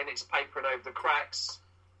was saying, it's papering over the cracks.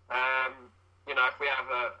 If we have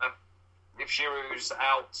if Giroud's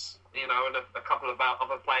out, and a couple of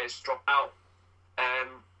other players drop out,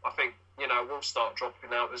 I think we'll start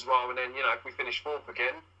dropping out as well. And then if we finish fourth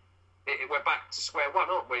again, we're back to square one,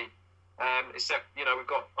 aren't we? Except we've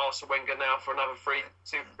got Arsene Wenger now for another 3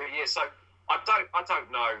 years. So I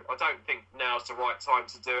don't know. I don't think now's the right time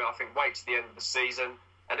to do it. I think wait to the end of the season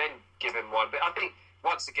and then give him one. But I think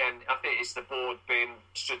once again, it's the board being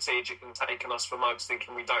strategic and taking us for mugs,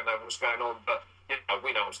 thinking we don't know what's going on, but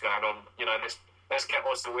we know what's going on. Let's get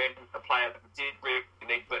Ozil in, a player that we did really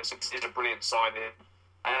need, but it's a brilliant signing.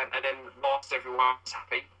 And then whilst everyone's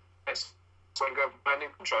happy, let's go for a new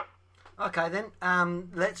contract. Okay then,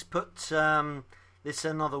 let's put this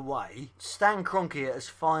another way. Stan Kroenke has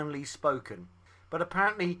finally spoken, but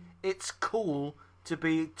apparently it's cool to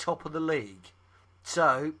be top of the league.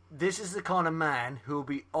 So this is the kind of man who will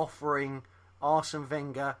be offering Arsene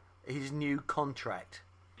Wenger his new contract.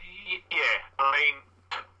 Yeah, I mean,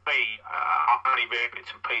 to me, I only read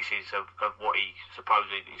bits and pieces of what he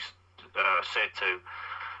supposedly said to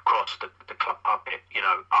cross the club up.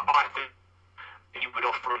 I think he would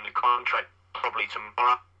offer him the contract probably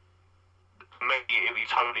tomorrow. For me, it would be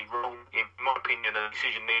totally wrong. In my opinion, the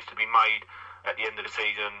decision needs to be made at the end of the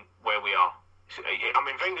season where we are. I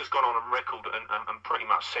mean, Wenger's gone on a record and pretty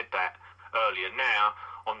much said that earlier. Now,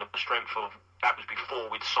 on the strength of that was before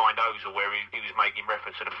we'd signed Ozil, where he was making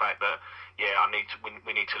reference to the fact that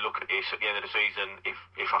we need to look at this at the end of the season. If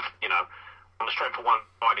on the strength of one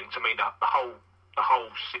signing, to me the whole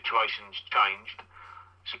situation's changed.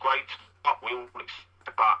 It's a great start, we all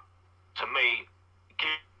accept, but to me,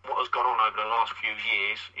 given what has gone on over the last few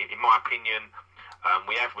years, in my opinion,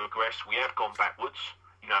 we have regressed. We have gone backwards.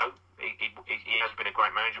 He has been a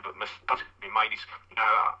great manager, but mistakes have been made.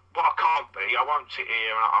 What I can't be, I won't sit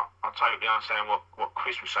here and I totally understand what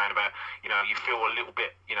Chris was saying about, you feel a little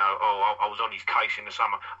bit, I was on his case in the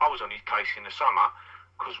summer. I was on his case in the summer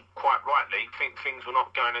because, quite rightly, things were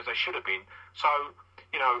not going as they should have been. So,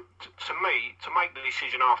 to me, to make the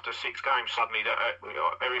decision after 6 games suddenly that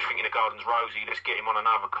everything in the garden's rosy, let's get him on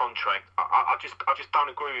another contract, I just don't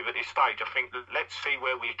agree with it at this stage. I think let's see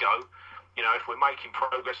where we go. If we're making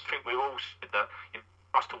progress, I think we've all said that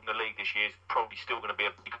us talking the league this year is probably still going to be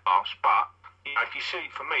a big ask. But if you see,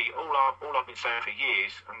 for me, all I've been saying for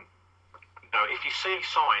years, and if you see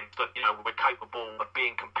signs that we're capable of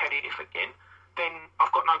being competitive again, then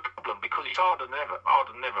I've got no problem, because it's harder than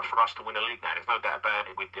ever for us to win a league now. There's no doubt about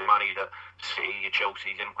it, with the money that City, your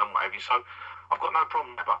Chelsea's and what have you. So I've got no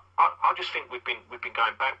problem there. But I just think we've been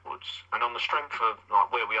going backwards, and on the strength of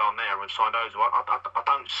where we are now and signed Ozil, I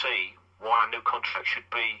don't see why a new contract should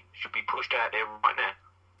be pushed out there right now.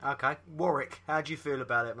 Okay, Warwick, how do you feel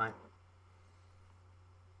about it, mate?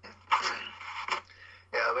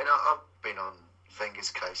 Yeah, I mean, I've been on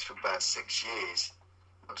Wenger's case for about 6 years,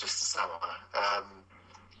 not just the summer. I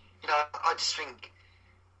just think,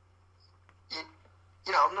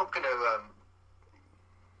 I'm not going to.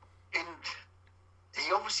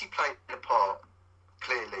 He obviously played a part,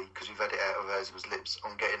 clearly, because we've had it out of Ozil's lips,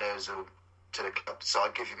 on getting Ozil to the club. So I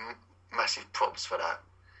give him massive props for that.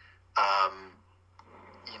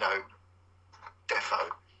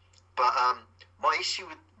 Defo. But my issue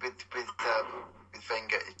with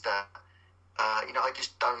Wenger is that I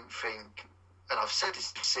just don't think, and I've said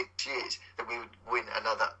this for 6 years, that we would win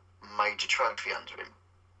another major trophy under him.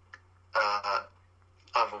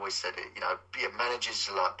 I've always said it. Managers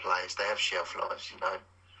are like players; they have shelf lives.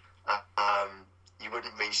 You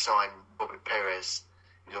wouldn't re-sign Bobby Perez,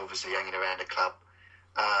 who's obviously hanging around the club.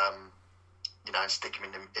 And stick him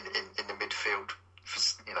in the midfield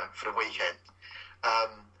for the weekend.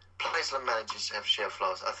 Players and managers have shelf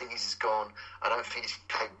lives. I think he's gone. I don't think he's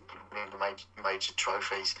capable of winning major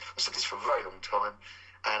trophies. I've said this for a very long time,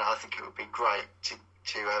 and I think it would be great to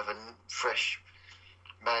have a fresh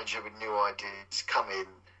manager with new ideas come in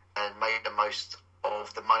and make the most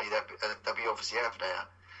of the money that we obviously have now.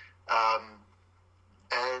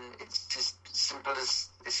 And it's just as simple as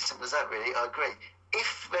that, really. I agree.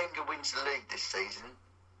 If Wenger wins the league this season,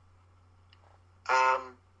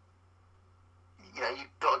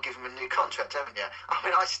 you've got to give him a new contract, haven't you? I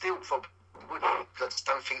mean, I still probably wouldn't. I just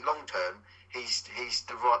don't think long term he's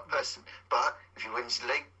the right person. But if he wins the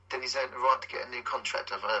league, then he's earned the right to get a new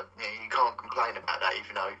contract. You can't complain about that,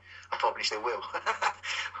 even though I probably still will.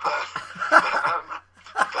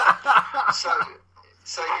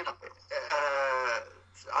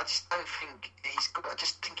 I just don't think he's got. I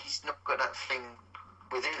just think he's not got that thing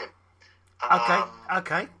within him.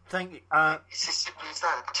 Okay. Thank you. It's as simple as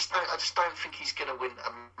that. I just don't think he's going to win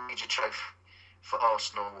a major trophy for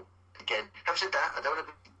Arsenal again. Having said that, I don't want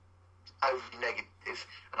to be overly negative,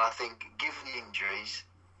 and I think, given the injuries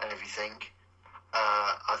and everything,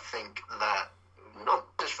 I think that not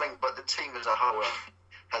just Wenger, but the team as a whole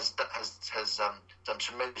has done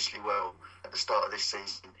tremendously well at the start of this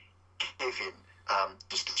season, given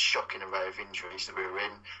just a shocking array of injuries that we were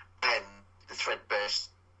in, and the threadbare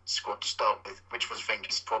squad to start with, which was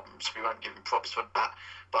Wenger's problem. So we won't give him props for that,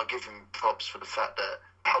 but I'll give him props for the fact that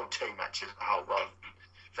the whole team actually as a whole, rather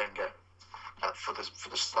than Wenger, for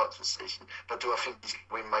the start of the season. But do I think he's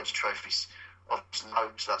going to win major trophies? Obviously no,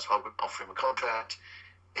 so that's why we offer him a contract.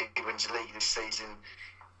 If he wins the league this season,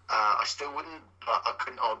 I still wouldn't, but I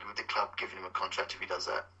couldn't argue with the club giving him a contract if he does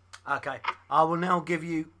that. Okay, I will now give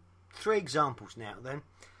you 3 examples now then.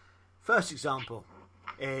 First example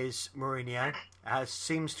is Mourinho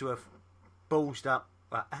seems to have ballsed up,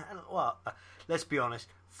 let's be honest,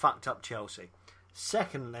 fucked up Chelsea.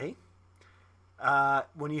 Secondly,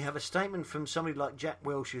 when you have a statement from somebody like Jack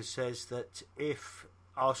Wilshere says that if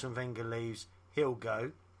Arsene Wenger leaves, he'll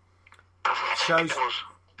go. Shows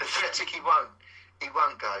pathetic. He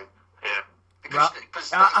won't go. Yeah.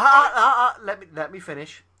 Because let me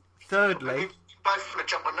finish. Thirdly, we both want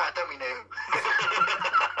to jump on that, don't we, Neil?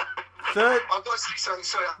 I've got to say,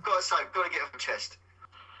 sorry, I've got to get off my chest.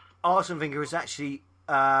 Arsene Wenger is actually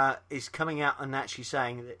is coming out and actually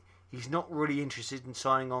saying that he's not really interested in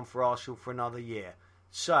signing on for Arsenal for another year.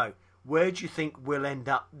 So, where do you think we'll end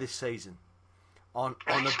up this season? On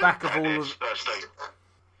the back of all of...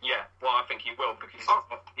 Yeah, well, I think he will, because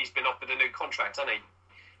he's been offered a new contract, hasn't he?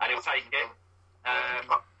 And he'll take it.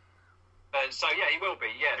 So, yeah, he will be.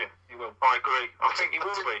 Yeah, he will. I agree. I think he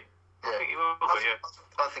will be. Yeah. I think he will be,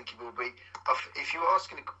 I think he will be. If you're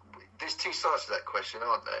asking... There's 2 sides to that question,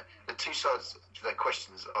 aren't there? The 2 sides to that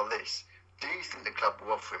questions are this. Do you think the club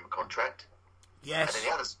will offer him a contract? Yes. And then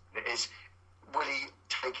the other is, will he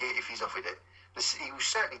take it if he's offered it? He will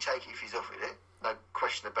certainly take it if he's offered it. No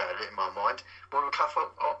question about it in my mind. Will the club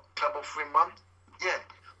offer him one? Yeah.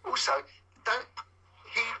 Also,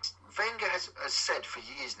 Wenger has said for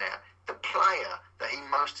years now, the player that he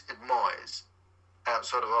most admires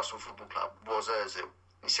outside of Arsenal Football Club was Ozil.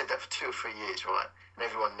 He said that for 2 or 3 years, right? And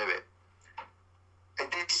everyone knew it. And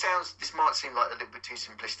this might seem like a little bit too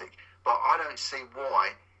simplistic, but I don't see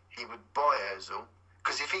why he would buy Ozil.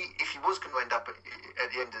 Because if he was going to end up at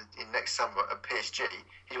the end of next summer at PSG,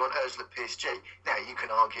 he'd want Ozil at PSG. Now you can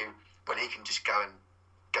argue, well, he can just go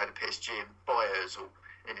to PSG and buy Ozil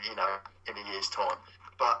in a year's time.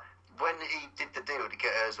 But when he did the deal to get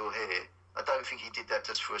Ozil here, I don't think he did that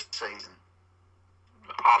just for a season.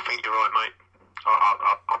 I think you're right, mate.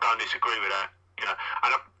 I don't disagree with that.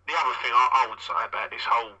 And the other thing I would say about this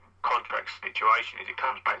whole contract situation is it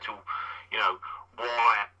comes back to,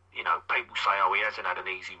 why. People say, he hasn't had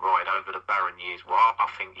an easy ride over the barren years. Well,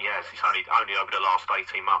 I think he has. It's only over the last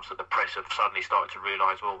 18 months that the press have suddenly started to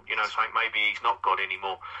realise, something maybe he's not got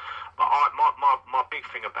anymore. But my big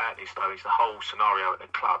thing about this, though, is the whole scenario at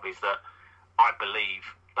the club is that I believe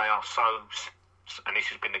they are so, and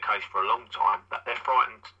this has been the case for a long time, that they're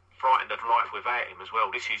frightened of life without him as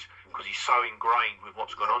well. This is because he's so ingrained with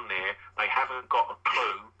what's gone on there. They haven't got a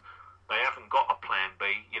clue. They haven't got a plan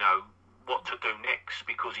B, what to do next,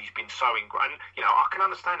 because he's been so ingrained. I can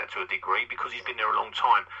understand that to a degree because he's been there a long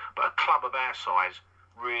time, but a club of our size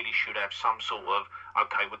really should have some sort of,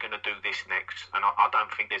 okay, we're going to do this next, and I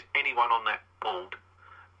don't think there's anyone on that board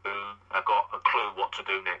who have got a clue what to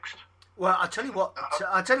do next. Well, I tell you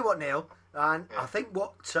what, Neil, and I think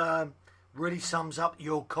what really sums up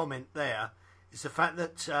your comment there is the fact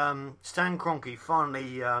that Stan Kroenke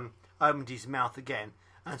finally opened his mouth again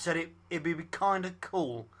and said it'd be kind of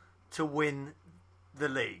cool to win the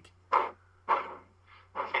league.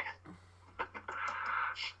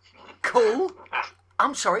 Cool?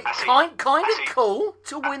 I'm sorry, kind of cool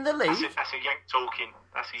to win the league? That's a Yank talking.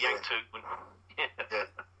 That's a Yank talking. Yeah.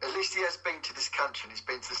 At least he has been to this country and he's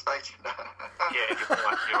been to the stadium. Yeah,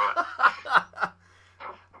 you're right.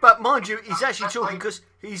 But mind you, he's actually talking because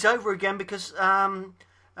he's over again because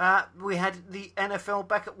we had the NFL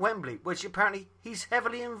back at Wembley, which apparently he's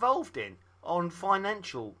heavily involved in on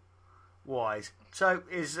financial wise. So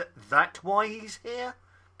is that why he's here?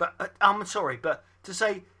 But I'm sorry, but to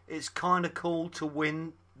say it's kind of cool to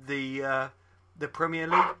win the Premier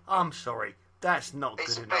League, I'm sorry, that's not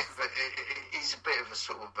good enough. He's a bit of a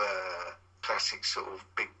sort of classic sort of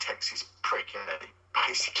big Texas prick, isn't he?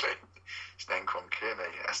 Basically, Stan Kroenke, isn't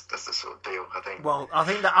he? That's the sort of deal, I think. Well, I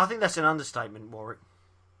think that's an understatement, Warwick.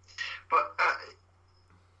 But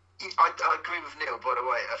I agree with Neil, by the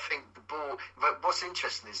way. I think the board... But what's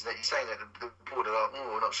interesting is that you're saying that the board are like,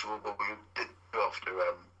 we're not sure what we did after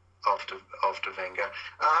Wenger.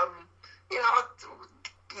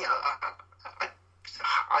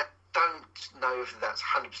 I don't know if that's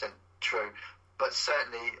 100% true, but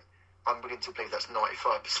certainly I'm willing to believe that's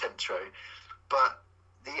 95% true. But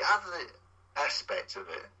the other aspect of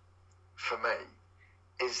it, for me,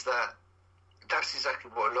 is that that's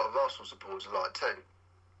exactly what a lot of Arsenal supporters are like too.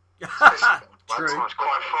 True. It's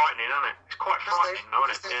quite frightening, isn't it? It's quite frightening,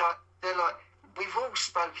 isn't it? They're like, we've all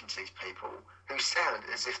spoken to these people who sound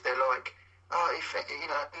as if they're like, if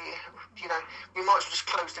we might as well just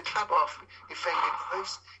close the club off if Wenger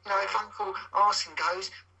goes. If Uncle Arsene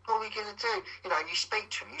goes, what are we going to do? You speak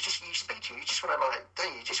to him. You just want to you just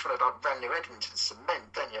want to ram their head into the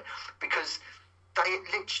cement, don't you? Because they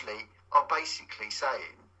literally are basically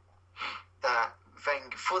saying that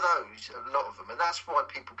Wenger, for those, a lot of them, and that's why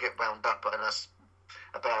people get wound up on us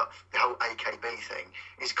about the whole AKB thing,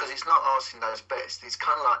 is because it's not Arsene knows best. It's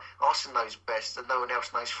kind of like Arsene knows best and no one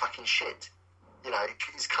else knows fucking shit.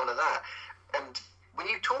 It's kind of that. And when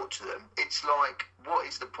you talk to them, it's like, what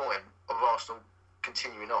is the point of Arsenal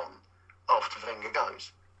continuing on after Wenger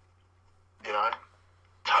goes?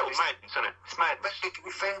 Totally madness, isn't it? It's madness. But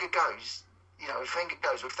if Wenger goes... if Wenger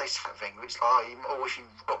goes, or if they sack Wenger, it's like, or if you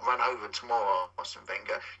got run over tomorrow, Arsene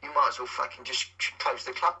Wenger, you might as well fucking just close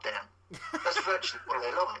the club down. That's virtually what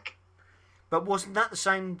they're like. But wasn't that the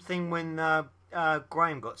same thing when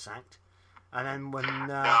Graham got sacked? And then when...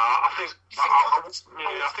 I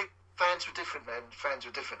think fans were different then.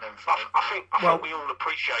 I think we all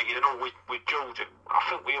appreciated, and all with George, I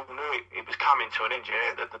think we all knew it was coming to an end.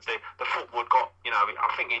 Yeah, the football had got,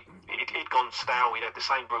 I think he'd gone stale. He had the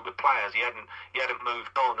same group of players. He hadn't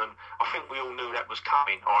moved on, and I think we all knew that was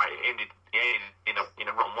coming. All right, it ended in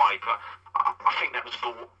a wrong way, but I think that was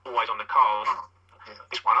always on the cards.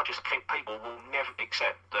 This one, I just think people will never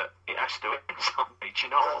accept that it has to end someday. Do you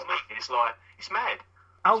know what I mean? It's like, it's mad.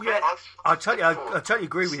 Oh yeah, I totally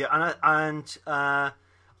agree with you, and I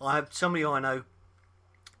have somebody I know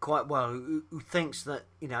quite well who thinks that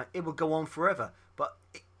it will go on forever, but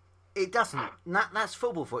it doesn't. That's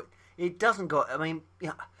football for it. It doesn't go. I mean,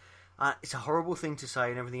 it's a horrible thing to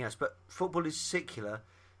say and everything else, but football is secular.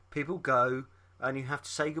 People go, and you have to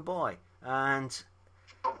say goodbye. And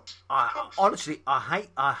honestly,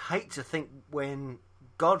 I hate to think when.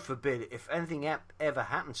 God forbid, if anything ever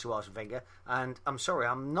happens to Arsene Wenger, and I'm sorry,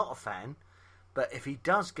 I'm not a fan, but if he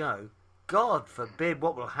does go, God forbid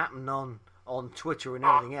what will happen on Twitter and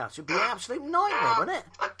everything else. It'd be an absolute nightmare, wouldn't it?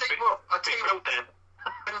 I tell you what,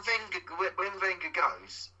 when Wenger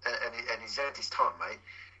goes, and he's had his time, mate,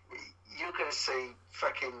 you're going to see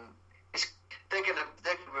fucking... They're going to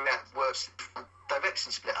react worse. They've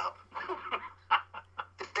actually split up.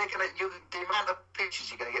 The amount of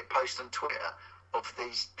pictures you're going to get posted on Twitter of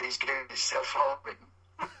these goons self-harming.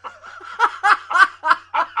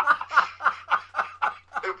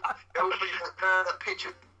 It'll be like that picture,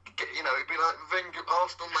 it'd be like Wenger,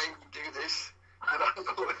 Arsenal made me do this.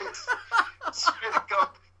 Swear to God,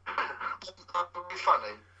 it would be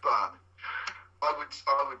funny, but I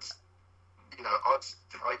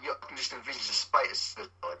can just envisage a spate of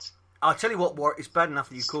suicides. I'll tell you what, Warwick, it's bad enough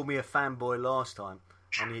that you called me a fanboy last time,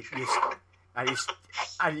 and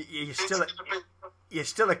you're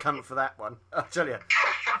still a cunt for that one. I'll tell you.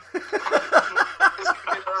 It's going to be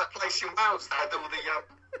like that place in Wales that had all the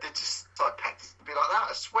just like packs. It'd be like that.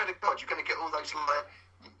 I swear to God, you're going to get all those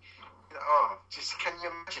just can you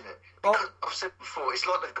imagine it? Because I've said before, it's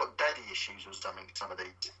like they've got daddy issues or something. Some of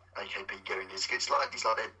these AKB goonies. It's like he's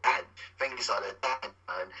like their dad. Wenger's like their dad,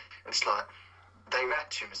 and it's like. They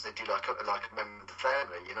react to him as they do like a member of the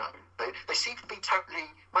family, They seem to be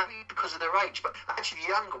totally, maybe because of their age, but actually the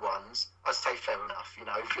younger ones, I'd say fair enough, If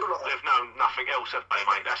you're like... They've known nothing else, have they,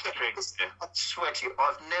 mate? That's the thing. I swear to you,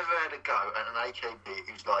 I've never had a go at an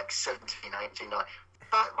AKB who's like 17, 18, that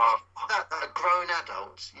are grown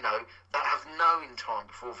adults, that have known time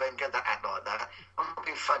before Wenger, that act like that. I'm not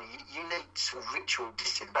being funny. You need sort of ritual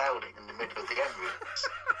disemboweling in the middle of the Emirates.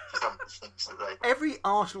 Some of the things that they... Every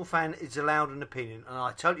Arsenal fan is allowed an opinion, and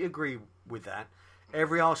I totally agree with that.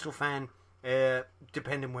 Every Arsenal fan,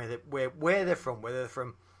 depending where they're from, whether they're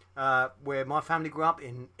from where my family grew up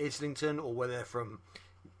in Islington, or whether they're from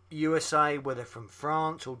USA, whether they're from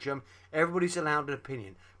France or Germany, everybody's allowed an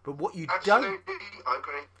opinion. But what you I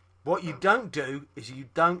agree. What you don't do is you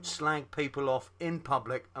don't slag people off in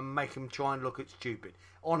public and make them try and look at stupid.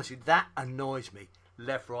 Honestly, that annoys me,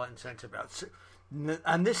 left, right, and centre.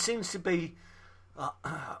 And this seems to be,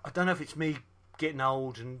 I don't know if it's me getting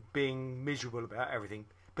old and being miserable about everything,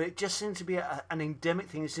 but it just seems to be an endemic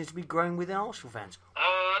thing that seems to be growing within Arsenal fans.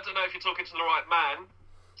 I don't know if you're talking to the right man,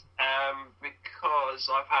 because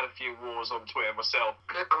I've had a few wars on Twitter myself.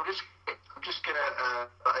 I'm just going to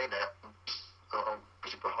say that on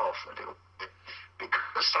his behalf a little bit,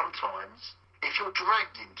 because sometimes if you're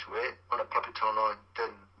dragged into it on a puppet online, then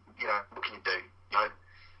what can you do?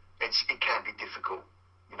 It can be difficult,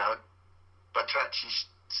 But to actually,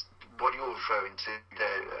 what you're referring to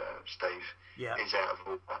there, Steve, is out of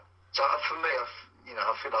order. So for me,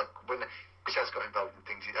 I feel like when Chris has got involved in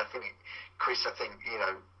things, Chris has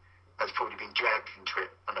probably been dragged into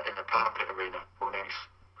it in a public arena more than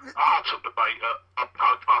anything. I took the bait.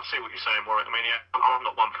 I see what you're saying, Warwick. I mean, I'm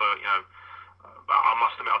not one for, but I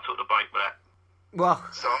must admit I took the bait for that. Well,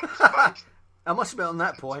 I must admit on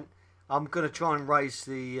that point, I'm going to try and raise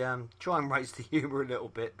the humour a little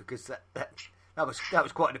bit, because that was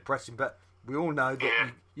quite depressing. But we all know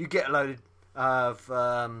that you get a load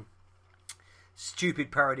of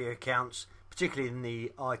stupid parody accounts, particularly in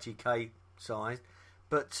the ITK side.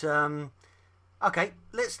 But okay,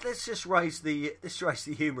 let's just raise the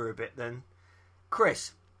humour a bit then.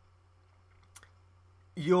 Chris,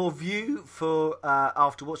 your view for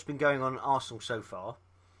after what's been going on at Arsenal so far,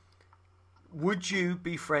 would you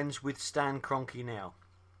be friends with Stan Kroenke now?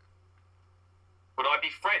 Would I be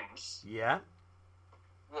friends? Yeah.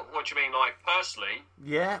 What do you mean, like personally?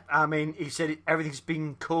 Yeah, I mean, he said everything's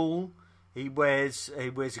been cool. He wears a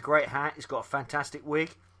great hat. He's got a fantastic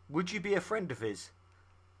wig. Would you be a friend of his?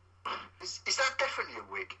 Is that definitely a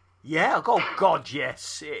wig? Yeah. Oh God,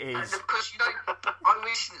 yes, it is. And because I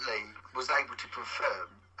recently was able to confirm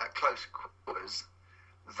at close quarters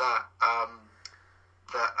that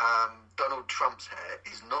Donald Trump's hair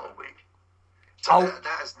is not a wig. So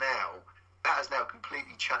that has now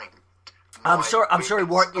completely changed. I'm sorry,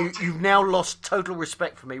 Warwick. You've now lost total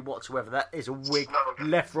respect for me whatsoever. That is a wig,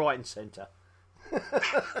 left, right, and centre.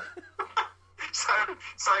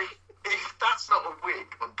 So if that's not a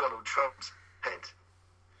wig on Donald Trump's head,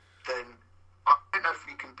 then I don't know if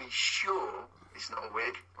we can be sure it's not a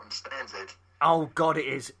wig on Stan's head. Oh God, it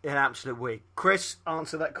is an absolute wig. Chris,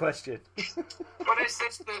 answer that question. Well, there's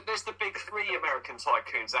the big three American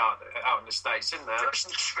tycoons out in the States, isn't there? It's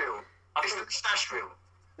Nashville. It's Nashville.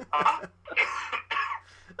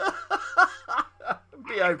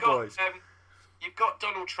 Boys. You've got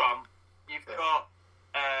Donald Trump, you've got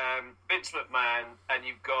Vince McMahon, and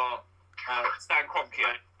you've got Stan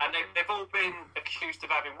Kroenke, and they've all been accused of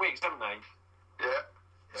having wigs, haven't they? Yeah.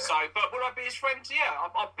 So, but would I be his friend? Yeah,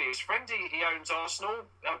 I'd be his friend. He owns Arsenal.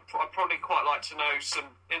 I'd probably quite like to know some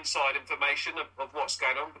inside information of what's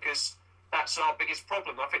going on, because that's our biggest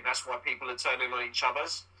problem. I think that's why people are turning on each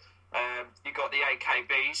other's. You've got the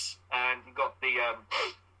AKBs and you've got the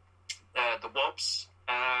WOBs,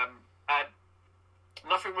 and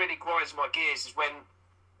nothing really grinds my gears is when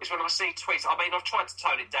I see tweets. I mean, I've tried to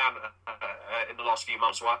tone it down in the last few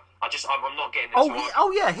months. So I'm not getting into it.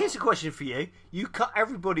 Oh yeah. Here's a question for you. You cut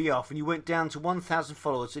everybody off and you went down to 1,000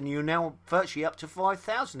 followers, and you're now virtually up to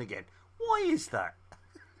 5,000 again. Why is that?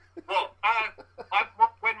 Well,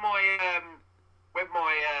 when my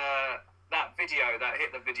that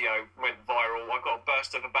hit the video went viral, I got a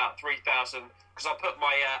burst of about 3,000 because I put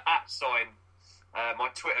my @ my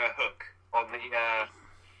Twitter hook on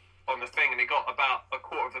the thing, and it got about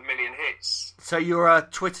 250,000 hits. So you're a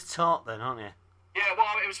Twitter tart then, aren't you? Yeah,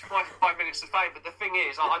 well, it was my 5 minutes of fame, but the thing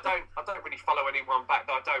is, I don't really follow anyone back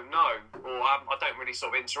that I don't know, or I don't really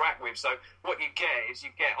sort of interact with. So what you get is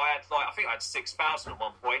I think I had 6,000 at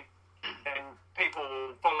one point, and people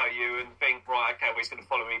will follow you and think, right, okay, well, he's going to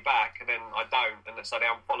follow me back, and then I don't, and so they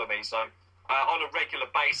unfollow me. So on a regular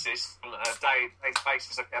basis, on a day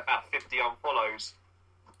basis, I get about 50 unfollows.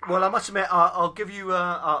 Well, I must admit, I'll give you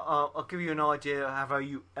an idea of how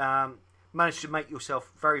you managed to make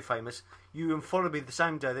yourself very famous. You unfollowed me the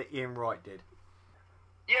same day that Ian Wright did.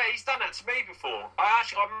 Yeah, he's done that to me before. I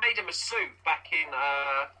made him a suit back in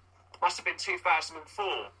must have been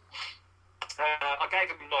 2004. I gave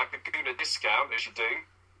him like a Guna discount, as you do.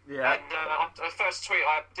 Yeah. And the first tweet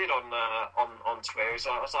I did on Twitter is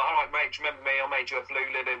I was like, all right, mate, do you remember me? I made you a blue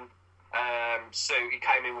linen suit. He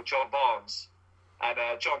came in with John Barnes. And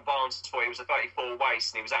John Barnes thought he was a 34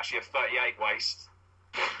 waist, and he was actually a 38 waist.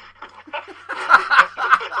 He's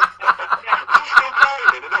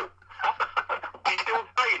still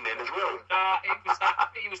playing then as well.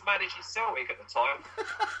 He was managing Celtic at the time.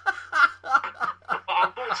 But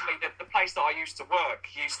unfortunately, the place that I used to work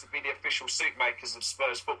used to be the official suit makers of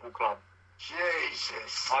Spurs Football Club.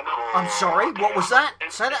 Jesus. I know. I'm sorry, what was that?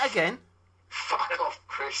 Say that again. Fuck off,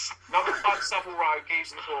 Chris. Number 5 Savile Row,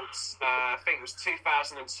 Gives and Hawks. I think it was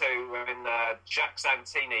 2002 when Jack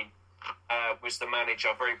Santini was the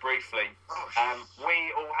manager very briefly.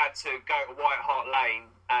 We all had to go to White Hart Lane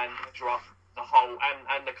and measure up the whole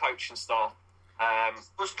and the coaching staff.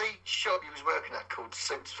 Was the shop he was working at called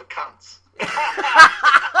Suits for Cunts? It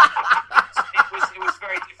was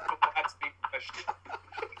very difficult. I had to be professional.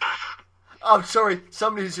 I'm sorry,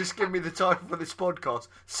 somebody's just given me the title for this podcast.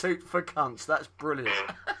 Suit for Cunts. That's brilliant.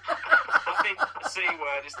 I think the C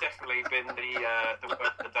word has definitely been the word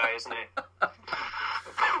of the day, isn't it?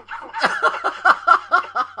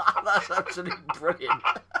 That's absolutely brilliant.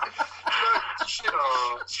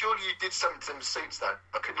 Surely you did something to them suits though.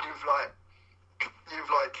 Or could you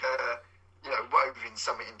have woven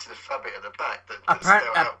something into the fabric at the back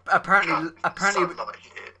Apparently,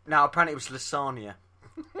 it was lasagna.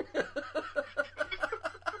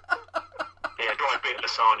 Yeah, dry bit of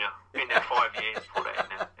lasagna. Been there 5 years. Put that in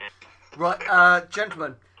there. Yeah. Right,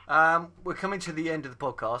 gentlemen, we're coming to the end of the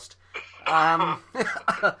podcast. I'm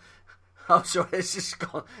sorry, it's just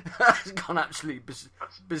gone absolutely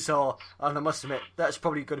bizarre, and I must admit that's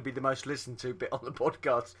probably going to be the most listened to bit on the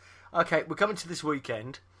podcast. Okay, we're coming to this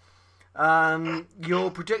weekend.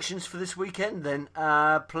 Your predictions for this weekend, then,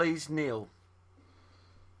 please, Neil.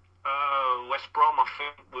 West Brom, I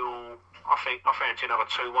fancy another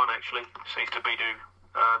 2-1 actually. Seems to be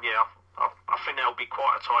I think that'll be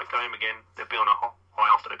quite a tight game again. They'll be on a high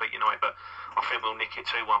after they beat United, but I think we'll nick it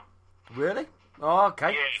 2-1. Really? Oh,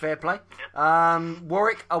 okay, yeah. Fair play. Yeah.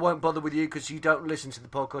 Warwick, I won't bother with you because you don't listen to the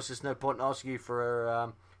podcast. There's no point in asking you for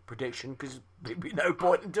a prediction because there'd be no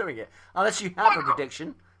point in doing it unless you have a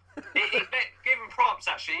prediction. Give him props,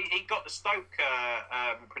 actually. He got the Stoke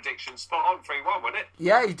prediction spot on 3-1, wasn't it?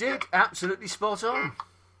 Yeah, he did. Absolutely spot on.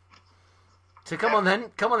 So come on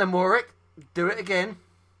then, Warwick. Do it again.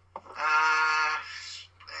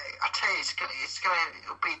 I tell you, it's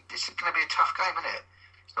gonna be a tough game, isn't it?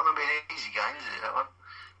 It's not gonna be an easy game, is it? That one.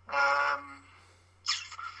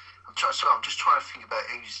 I'm just trying to think about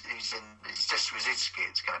who's in. It's just Rosicky.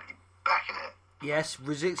 It's going to be back in it. Yes,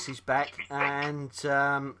 Rosicky's back, and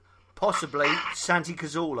possibly Santi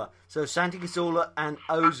Cazorla. So Santi Cazorla and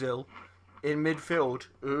Ozil in midfield.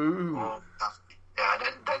 Ooh.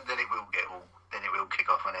 Then it will kick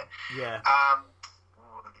off, won't it? Yeah.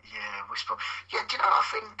 Whisper. Yeah, do you know? I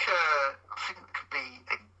think it could be.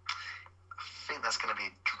 I think that's going to be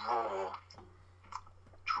a draw.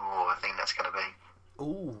 I think that's going to be.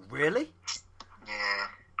 Ooh, really?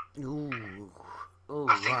 Yeah. Ooh,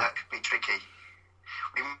 I think that could be tricky.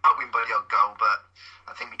 We might win by the odd goal, but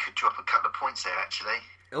I think we could drop a couple of points there, actually.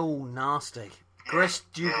 Oh, nasty. Yeah. Chris,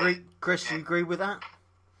 do you agree? Chris, do you agree with that?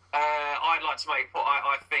 I'd like to make a point.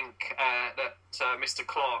 I think that Mr.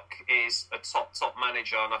 Clark is a top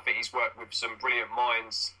manager, and I think he's worked with some brilliant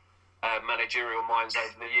minds, managerial minds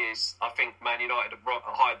over the years. I think Man United have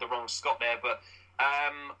hired the wrong Scot there, but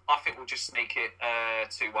I think we'll just sneak it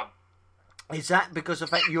 2-1. Is that because of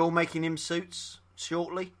the fact you're making him suits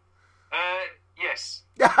shortly? Yes.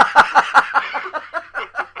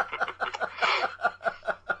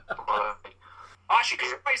 Actually,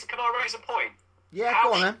 can I raise a point? Yeah,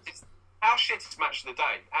 go on then. How shit is Match of the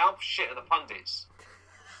Day? How shit are the pundits?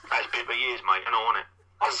 That's been for years, mate. I know, on it.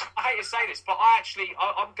 I hate to say this, but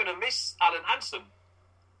I'm going to miss Alan Hansen.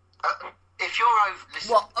 If you're over...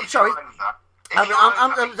 Listen, well, I'm sorry.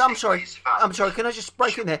 I'm sorry. I'm sorry. Can I just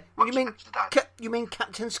break in there? You mean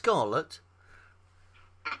Captain Scarlet?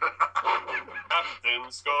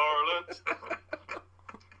 Captain Scarlet.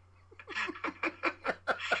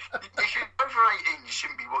 If you're over 18, you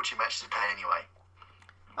shouldn't be watching Match of the Day anyway.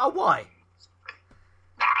 Oh, why?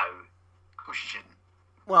 No, of course you shouldn't.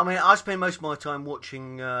 Well, I mean, I spend most of my time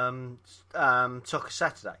watching Soccer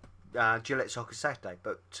Saturday, Gillette Soccer Saturday.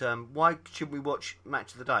 But why should we watch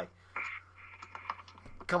Match of the Day?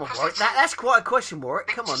 Come on, Warwick. That's quite a question, Warwick.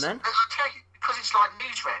 Come on, then. I'll tell you, because it's like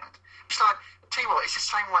Newsround. It's like, tell you what, it's the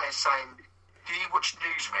same way as saying, do you watch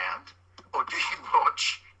Newsround or do you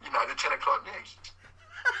watch, the 10 o'clock news?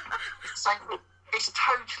 It's the same. It's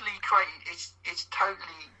totally crazy. It's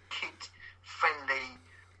totally kid-friendly,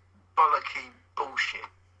 bollocky bullshit.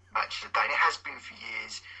 Match of the Day. And it has been for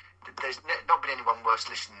years. There's not been anyone worse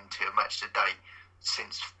listening to a Match of the Day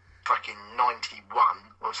since fucking 91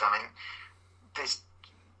 or something.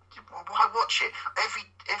 Why watch it? Every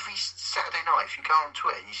Saturday night, if you go on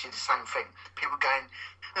Twitter, you see the same thing. People going,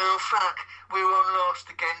 "Oh fuck, we're on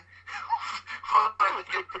last again." Why don't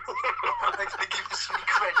they give us any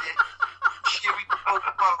credit? Cheery old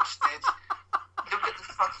bastards. Look at the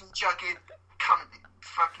fucking jugged cunt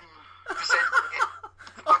fucking presenting it.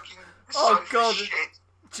 Fucking oh god! shit.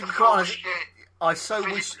 To be quite honest, I so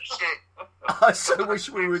wish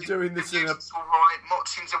we were doing this in a... Alright,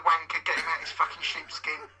 Motsin's a wanker, get him out his fucking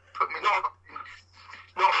sheepskin. Put me in Not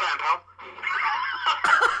a fan, pal.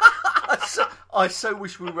 I so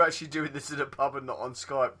wish we were actually doing this in a pub and not on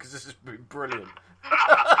Skype, because this has been brilliant.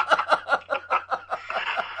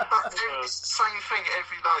 It's the same thing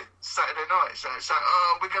every night, Saturday night. So it's like,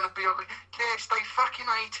 oh, we're going to be on... Yes, they fucking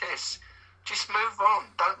hate us. Just move on.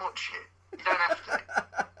 Don't watch it. You don't have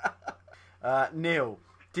to. Neil,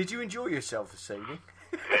 did you enjoy yourself this evening?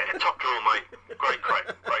 Yeah, top draw, mate. Great.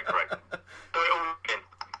 Do it all again.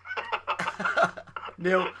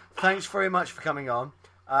 Neil, thanks very much for coming on.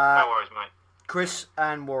 No worries, mate. Chris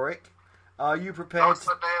and Warwick, are you prepared?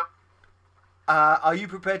 Are you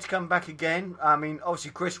prepared to come back again? I mean,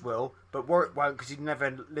 obviously Chris will, but Warwick won't because he'd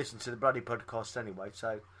never listen to the bloody podcast anyway.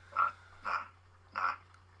 So. No.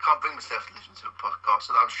 Can't bring myself to listen to a podcast,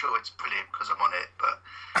 and I'm sure it's brilliant because I'm on it. But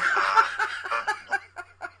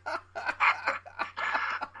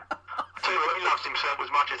tell you what, he loves himself as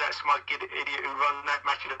much as that smug idiot who run that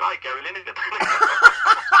match of the day, Gary Lineker.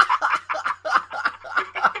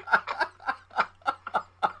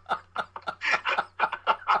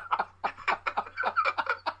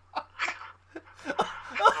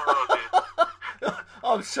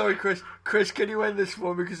 I'm sorry, Chris. Chris, can you end this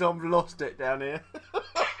for me because I've lost it down here? And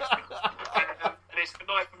it's good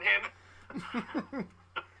night from him.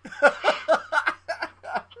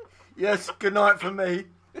 Yes, good night from me.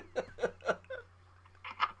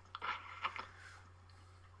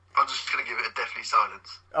 I'm just going to give it a deathly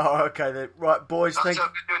silence. Oh, okay then. Right, boys, I'm thank you.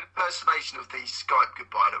 going to do an impersonation of the Skype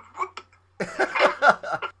goodbye. Whoop.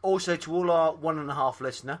 Also, to all our 1.5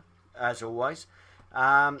 listener, as always,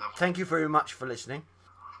 thank you very much for listening.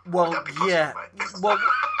 Well, That'd be possible, yeah. mate.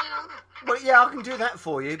 Well, yeah, I can do that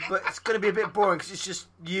for you, but it's going to be a bit boring because it's just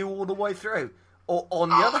you all the way through. Or on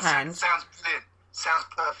the other hand, sounds brilliant. Sounds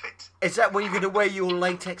perfect. is that when you're going to wear your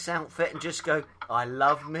latex outfit and just go, I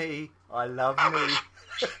love me, I love me?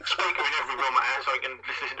 Speaker in every room I have, so I can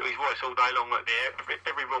just listen to his voice all day long. Like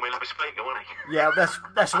every room he'll have a speaker, won't he? Yeah,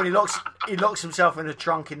 that's when he locks himself in a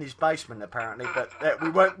trunk in his basement apparently. But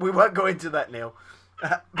we won't go into that, Neil.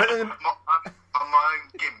 But I'm on my own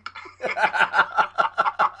gimp.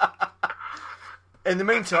 in the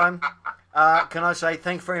meantime, can I say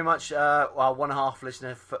thank you very much, our 1.5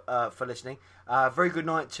 listener for listening. Very good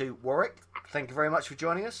night to Warwick. Thank you very much for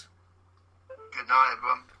joining us. Good night,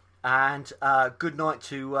 everyone. And good night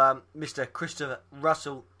to Mr. Christopher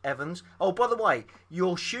Russell Evans. Oh, by the way,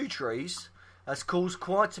 your shoe trees has caused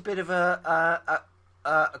quite a bit of a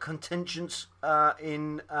contentions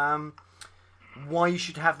in why you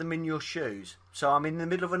should have them in your shoes. So I'm in the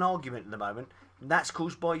middle of an argument at the moment, and that's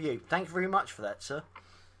caused by you. Thank you very much for that, sir.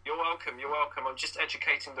 You're welcome. I'm just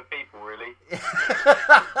educating the people, really.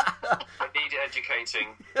 I need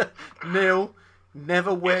educating. Neil,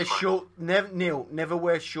 never wear never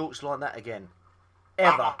wear shorts like that again.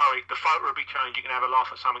 Ever. Don't worry, the photo will be changed. You can have a laugh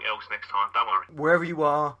at something else next time. Don't worry. Wherever you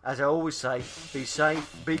are, as I always say, be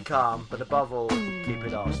safe, be calm, but above all, keep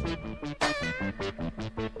it Arsenal.